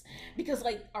consequences. Because,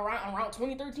 like, around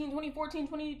 2013, 2014,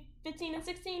 2015, and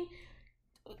 16,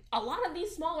 a lot of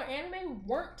these smaller anime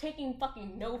weren't taking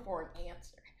fucking no for an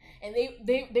answer. And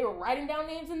they were writing down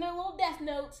names in their little death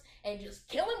notes and just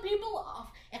killing people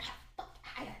off. And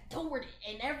I adored it.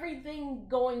 And everything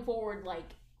going forward,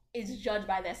 like, is judged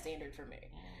by that standard for me.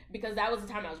 Because that was the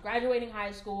time I was graduating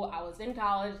high school. I was in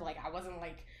college. Like, I wasn't,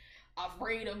 like,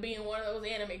 afraid of being one of those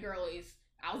anime girlies.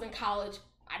 I was in college.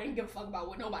 I didn't give a fuck about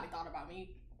what nobody thought about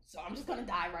me. So I'm just gonna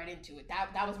dive right into it.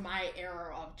 That was my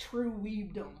era of true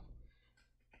weebdom.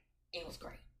 It was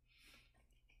great.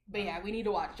 But yeah, we need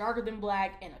to watch Darker Than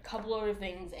Black and a couple other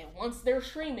things, and once they're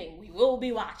streaming, we will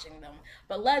be watching them.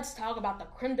 But let's talk about the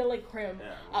creme de la creme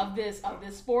of this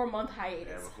 4-month hiatus.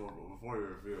 Yeah, before you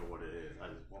reveal what it is, I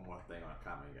just one more thing on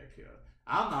Akame got Killed.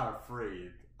 I'm not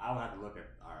afraid. I would have to look at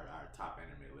our top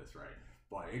anime list, right?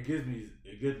 But it gives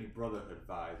me brotherhood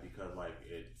vibes because, like,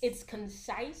 it's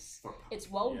concise, it's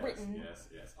well written.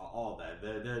 Yes, all that.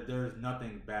 There's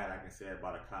nothing bad I can say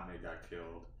about Akame got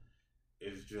Killed.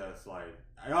 is just like,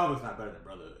 I obviously not better than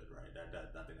Brotherhood, right?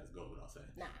 I think that's good without saying.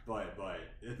 Nah. But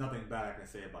there's nothing bad I can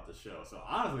say about the show. So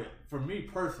honestly, for me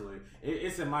personally,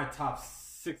 it's in my top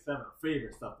 6, 7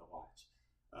 favorite stuff to watch.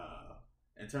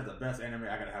 In terms of best anime,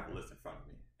 I gotta have a list in front of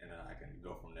me, and then I can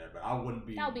go from there. But I wouldn't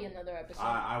be. That'll be another episode.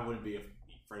 I wouldn't be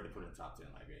afraid to put it in top 10.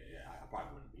 Like, yeah, I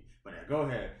probably wouldn't be. But yeah, go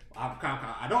ahead.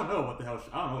 I don't know what the hell.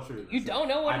 I don't know what show you don't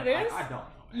know what it is? I don't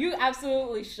know. Man. You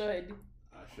absolutely should.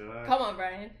 Should I? Come on,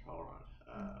 Brian. Hold on.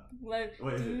 Wait, is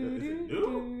it new?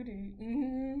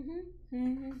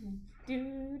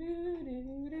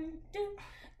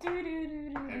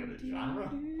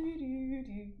 Genre?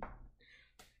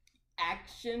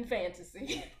 Action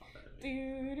fantasy.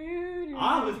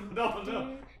 Honestly,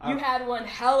 no. You had one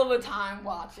hell of a time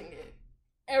watching it.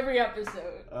 Every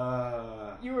episode.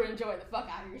 You were enjoying the fuck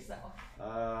out of yourself.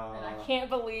 And I can't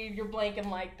believe you're blanking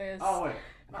like this. Oh, wait.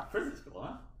 Not Prison School,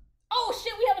 huh? Oh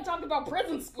shit, we haven't talked about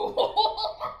Prison School.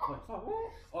 Wait,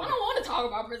 I don't want to talk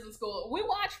about Prison School. We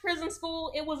watched Prison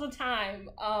School. It was a time.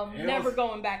 Never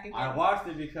going back again. I watched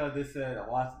it because they said, I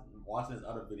watched this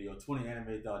other video, 20 anime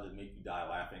that just make you die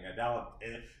laughing. And that was,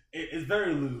 it's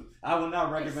very lewd. I would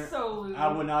not recommend. It's so lewd. I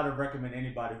would not recommend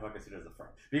anybody who I consider as a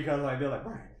friend. Because like, they're like,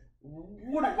 Brian,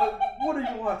 what are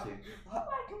you watching? I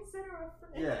consider a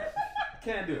friend. Yeah.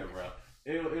 Can't do it, bro.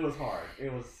 It was hard.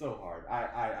 It was so hard.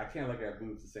 I can't look at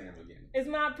boobs the same again. It's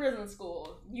not Prison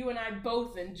School. You and I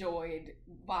both enjoyed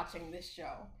watching this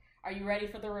show. Are you ready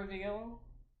for the reveal?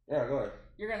 Yeah, go ahead.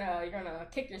 You're gonna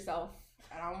kick yourself,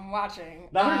 and I'm watching.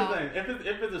 Now here's the thing.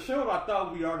 If it's a show I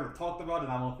thought we already talked about,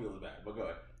 then I won't feel as bad. But go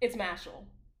ahead. It's Mashle.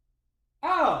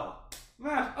 Oh,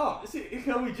 man. Oh, see,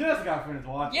 because we just got finished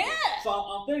watching. Yeah. It. So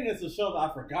I'm thinking it's a show that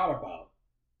I forgot about.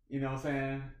 You know what I'm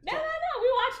saying? No. We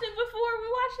watched it before.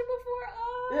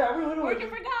 Yeah, we literally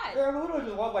forgot. Yeah, we literally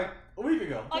just watched like a week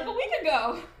ago. Like a week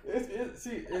ago.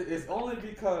 It's only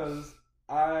because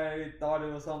I thought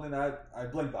it was something that I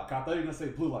blinked on. I thought you were gonna say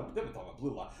Blue Line. We didn't talk about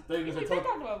Blue Line. I thought you were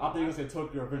gonna say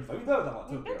Tokyo Revenge. Like, we never talk about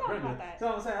Tokyo Revenge. So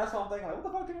I'm saying that's what I'm thinking. Like, what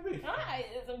the fuck can it be? Alright,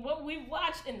 what we've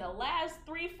watched in the last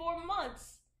 3-4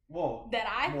 months. Well, that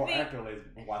I more think accurately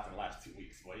watching the last 2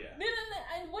 weeks, but yeah.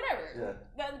 Whatever.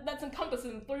 Yeah. That's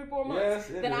encompassing 3-4 months. Yes,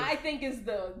 that is. I think is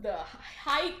the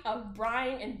height of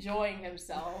Brian enjoing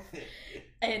himself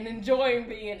and enjoying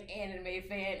being an anime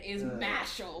fan is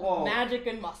Mashle, Magic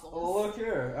and Muscles. Well, look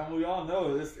here, and we all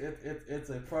know it's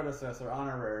a predecessor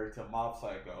honorary to Mob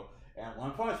Psycho and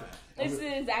One Punch Man. It's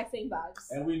the exact same vibes.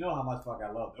 And we know how much fuck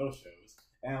I love those shows.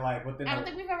 And like within I don't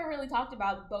think we've ever really talked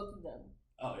about both of them.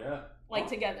 Oh yeah.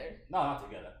 Together. No, not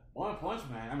together. One Punch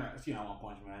Man. I mean, One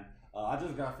Punch Man. I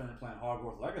just got finished playing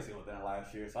Hogwarts Legacy with that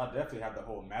last year, so I definitely have the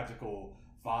whole magical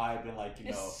vibe and like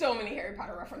There's so many Harry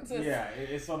Potter references. Yeah,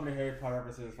 it's so many Harry Potter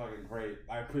references. It's fucking great.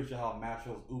 I appreciate how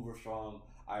Mashle's uber strong.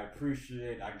 I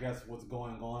appreciate, I guess, what's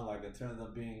going on, like in terms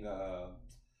of being a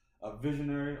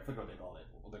visionary. I forget what they call it.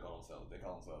 What they call themselves? They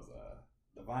call themselves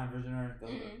divine visionary.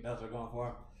 That's what they're going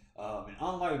for. And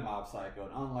unlike Mob Psycho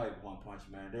and unlike One Punch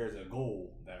Man, there's a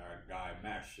goal that our guy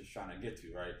Mash is trying to get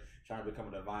to, right? Trying to become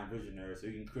a divine visionary so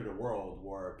you can create a world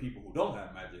where people who don't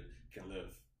have magic can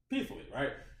live peacefully,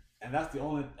 right? And that's the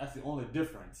only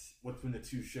difference between the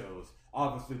two shows.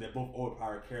 Obviously, they're both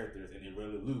overpowered characters and they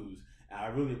really lose. And I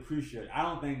really appreciate it. I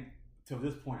don't think to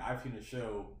this point I've seen a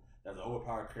show that's an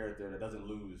overpowered character that doesn't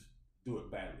lose do it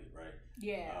badly, right?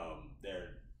 Yeah.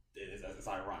 It's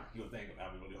ironic. You would think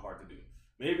that would be really hard to do.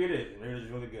 Maybe it is. Maybe it's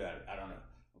really good at it. I don't know.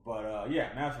 But yeah,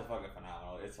 Mashle's fucking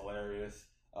phenomenal. It's hilarious.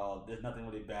 There's nothing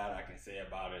really bad I can say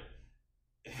about it.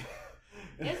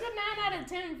 It's a 9 out of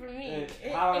 10 for me.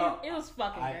 It was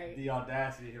fucking great. The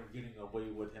audacity of him getting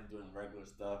away with him doing regular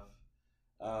stuff.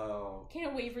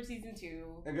 Can't wait for season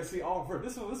 2. I can see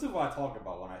this is what I talk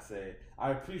about when I say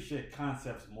I appreciate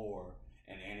concepts more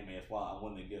in anime. That's why I'm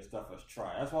willing to give stuff a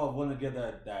try. That's why I'm willing to give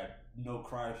that No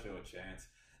Cry show a chance.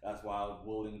 That's why I was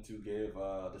willing to give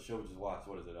the show we just watched.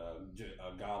 What is it?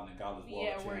 Godless.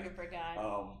 Yeah, Word for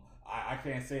God. I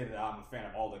can't say that I'm a fan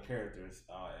of all the characters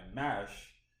in MASH.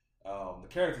 The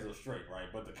characters are straight,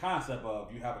 right? But the concept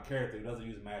of you have a character who doesn't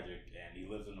use magic and he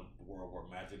lives in a world where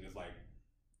magic is like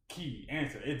key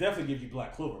answer. It definitely gives you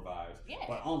Black Clover vibes. Yeah.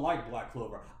 But unlike Black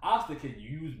Clover, Asta can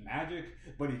use magic,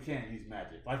 but he can't use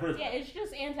magic. Like it's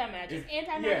just anti-magic.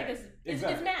 Anti-magic is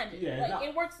magic. Yeah,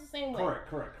 it works the same way.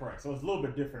 Correct. So it's a little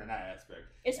bit different in that aspect.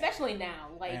 Especially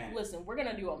now. Listen, we're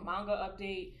gonna do a manga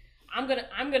update. I'm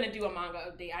gonna do a manga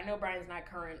update. I know Brian's not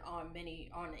current on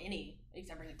any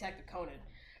except for Detective Conan.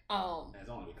 It's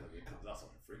only because it comes out so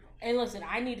frequently. And listen,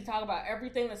 I need to talk about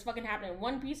everything that's fucking happening in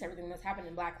One Piece, everything that's happening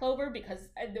in Black Clover, because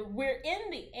we're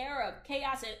in the era of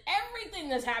chaos, and everything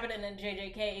that's happening in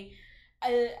JJK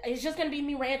it's just gonna be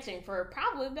me ranting for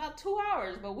probably about 2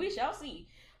 hours, but we shall see.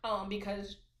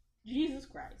 Because Jesus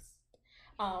Christ.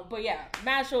 But yeah,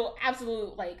 Mashle,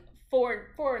 absolute like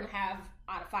 4.5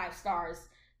 out of 5 stars.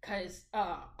 Cause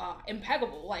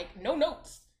impeccable, like no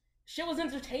notes. Shit was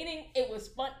entertaining. It was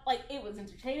fun. Like it was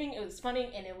entertaining. It was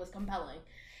funny, and it was compelling.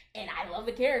 And I love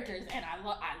the characters, and I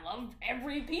love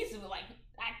every piece of it. Like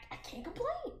I can't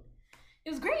complain. It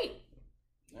was great.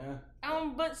 Yeah.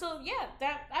 But so yeah,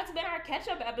 that's been our catch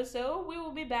up episode. We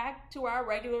will be back to our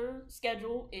regular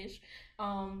schedule ish.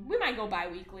 We might go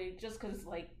bi-weekly just because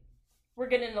like we're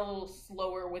getting a little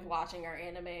slower with watching our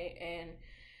anime, and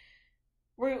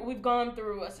we've gone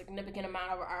through a significant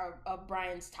amount of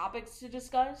Brian's topics to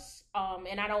discuss.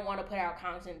 And I don't want to put out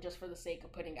content just for the sake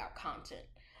of putting out content.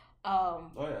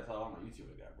 Oh yeah, that's how all my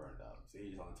YouTubers got burned out. See,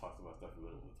 he only talks about stuff we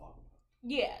really want to talk about.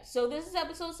 Yeah, so this is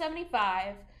episode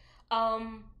 75.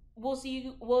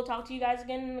 We'll talk to you guys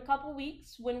again in a couple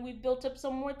weeks when we've built up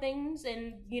some more things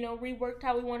and, reworked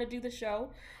how we want to do the show.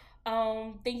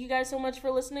 Thank you guys so much for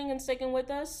listening and sticking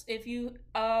with us. If you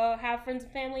have friends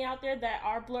and family out there that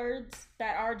are blurs,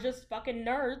 that are just fucking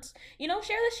nerds, share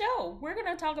the show. We're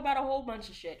gonna talk about a whole bunch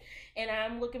of shit, and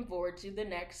I'm looking forward to the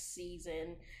next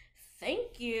season.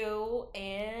 Thank you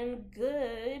and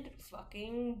good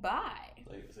fucking bye.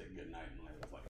 Like, say good night and like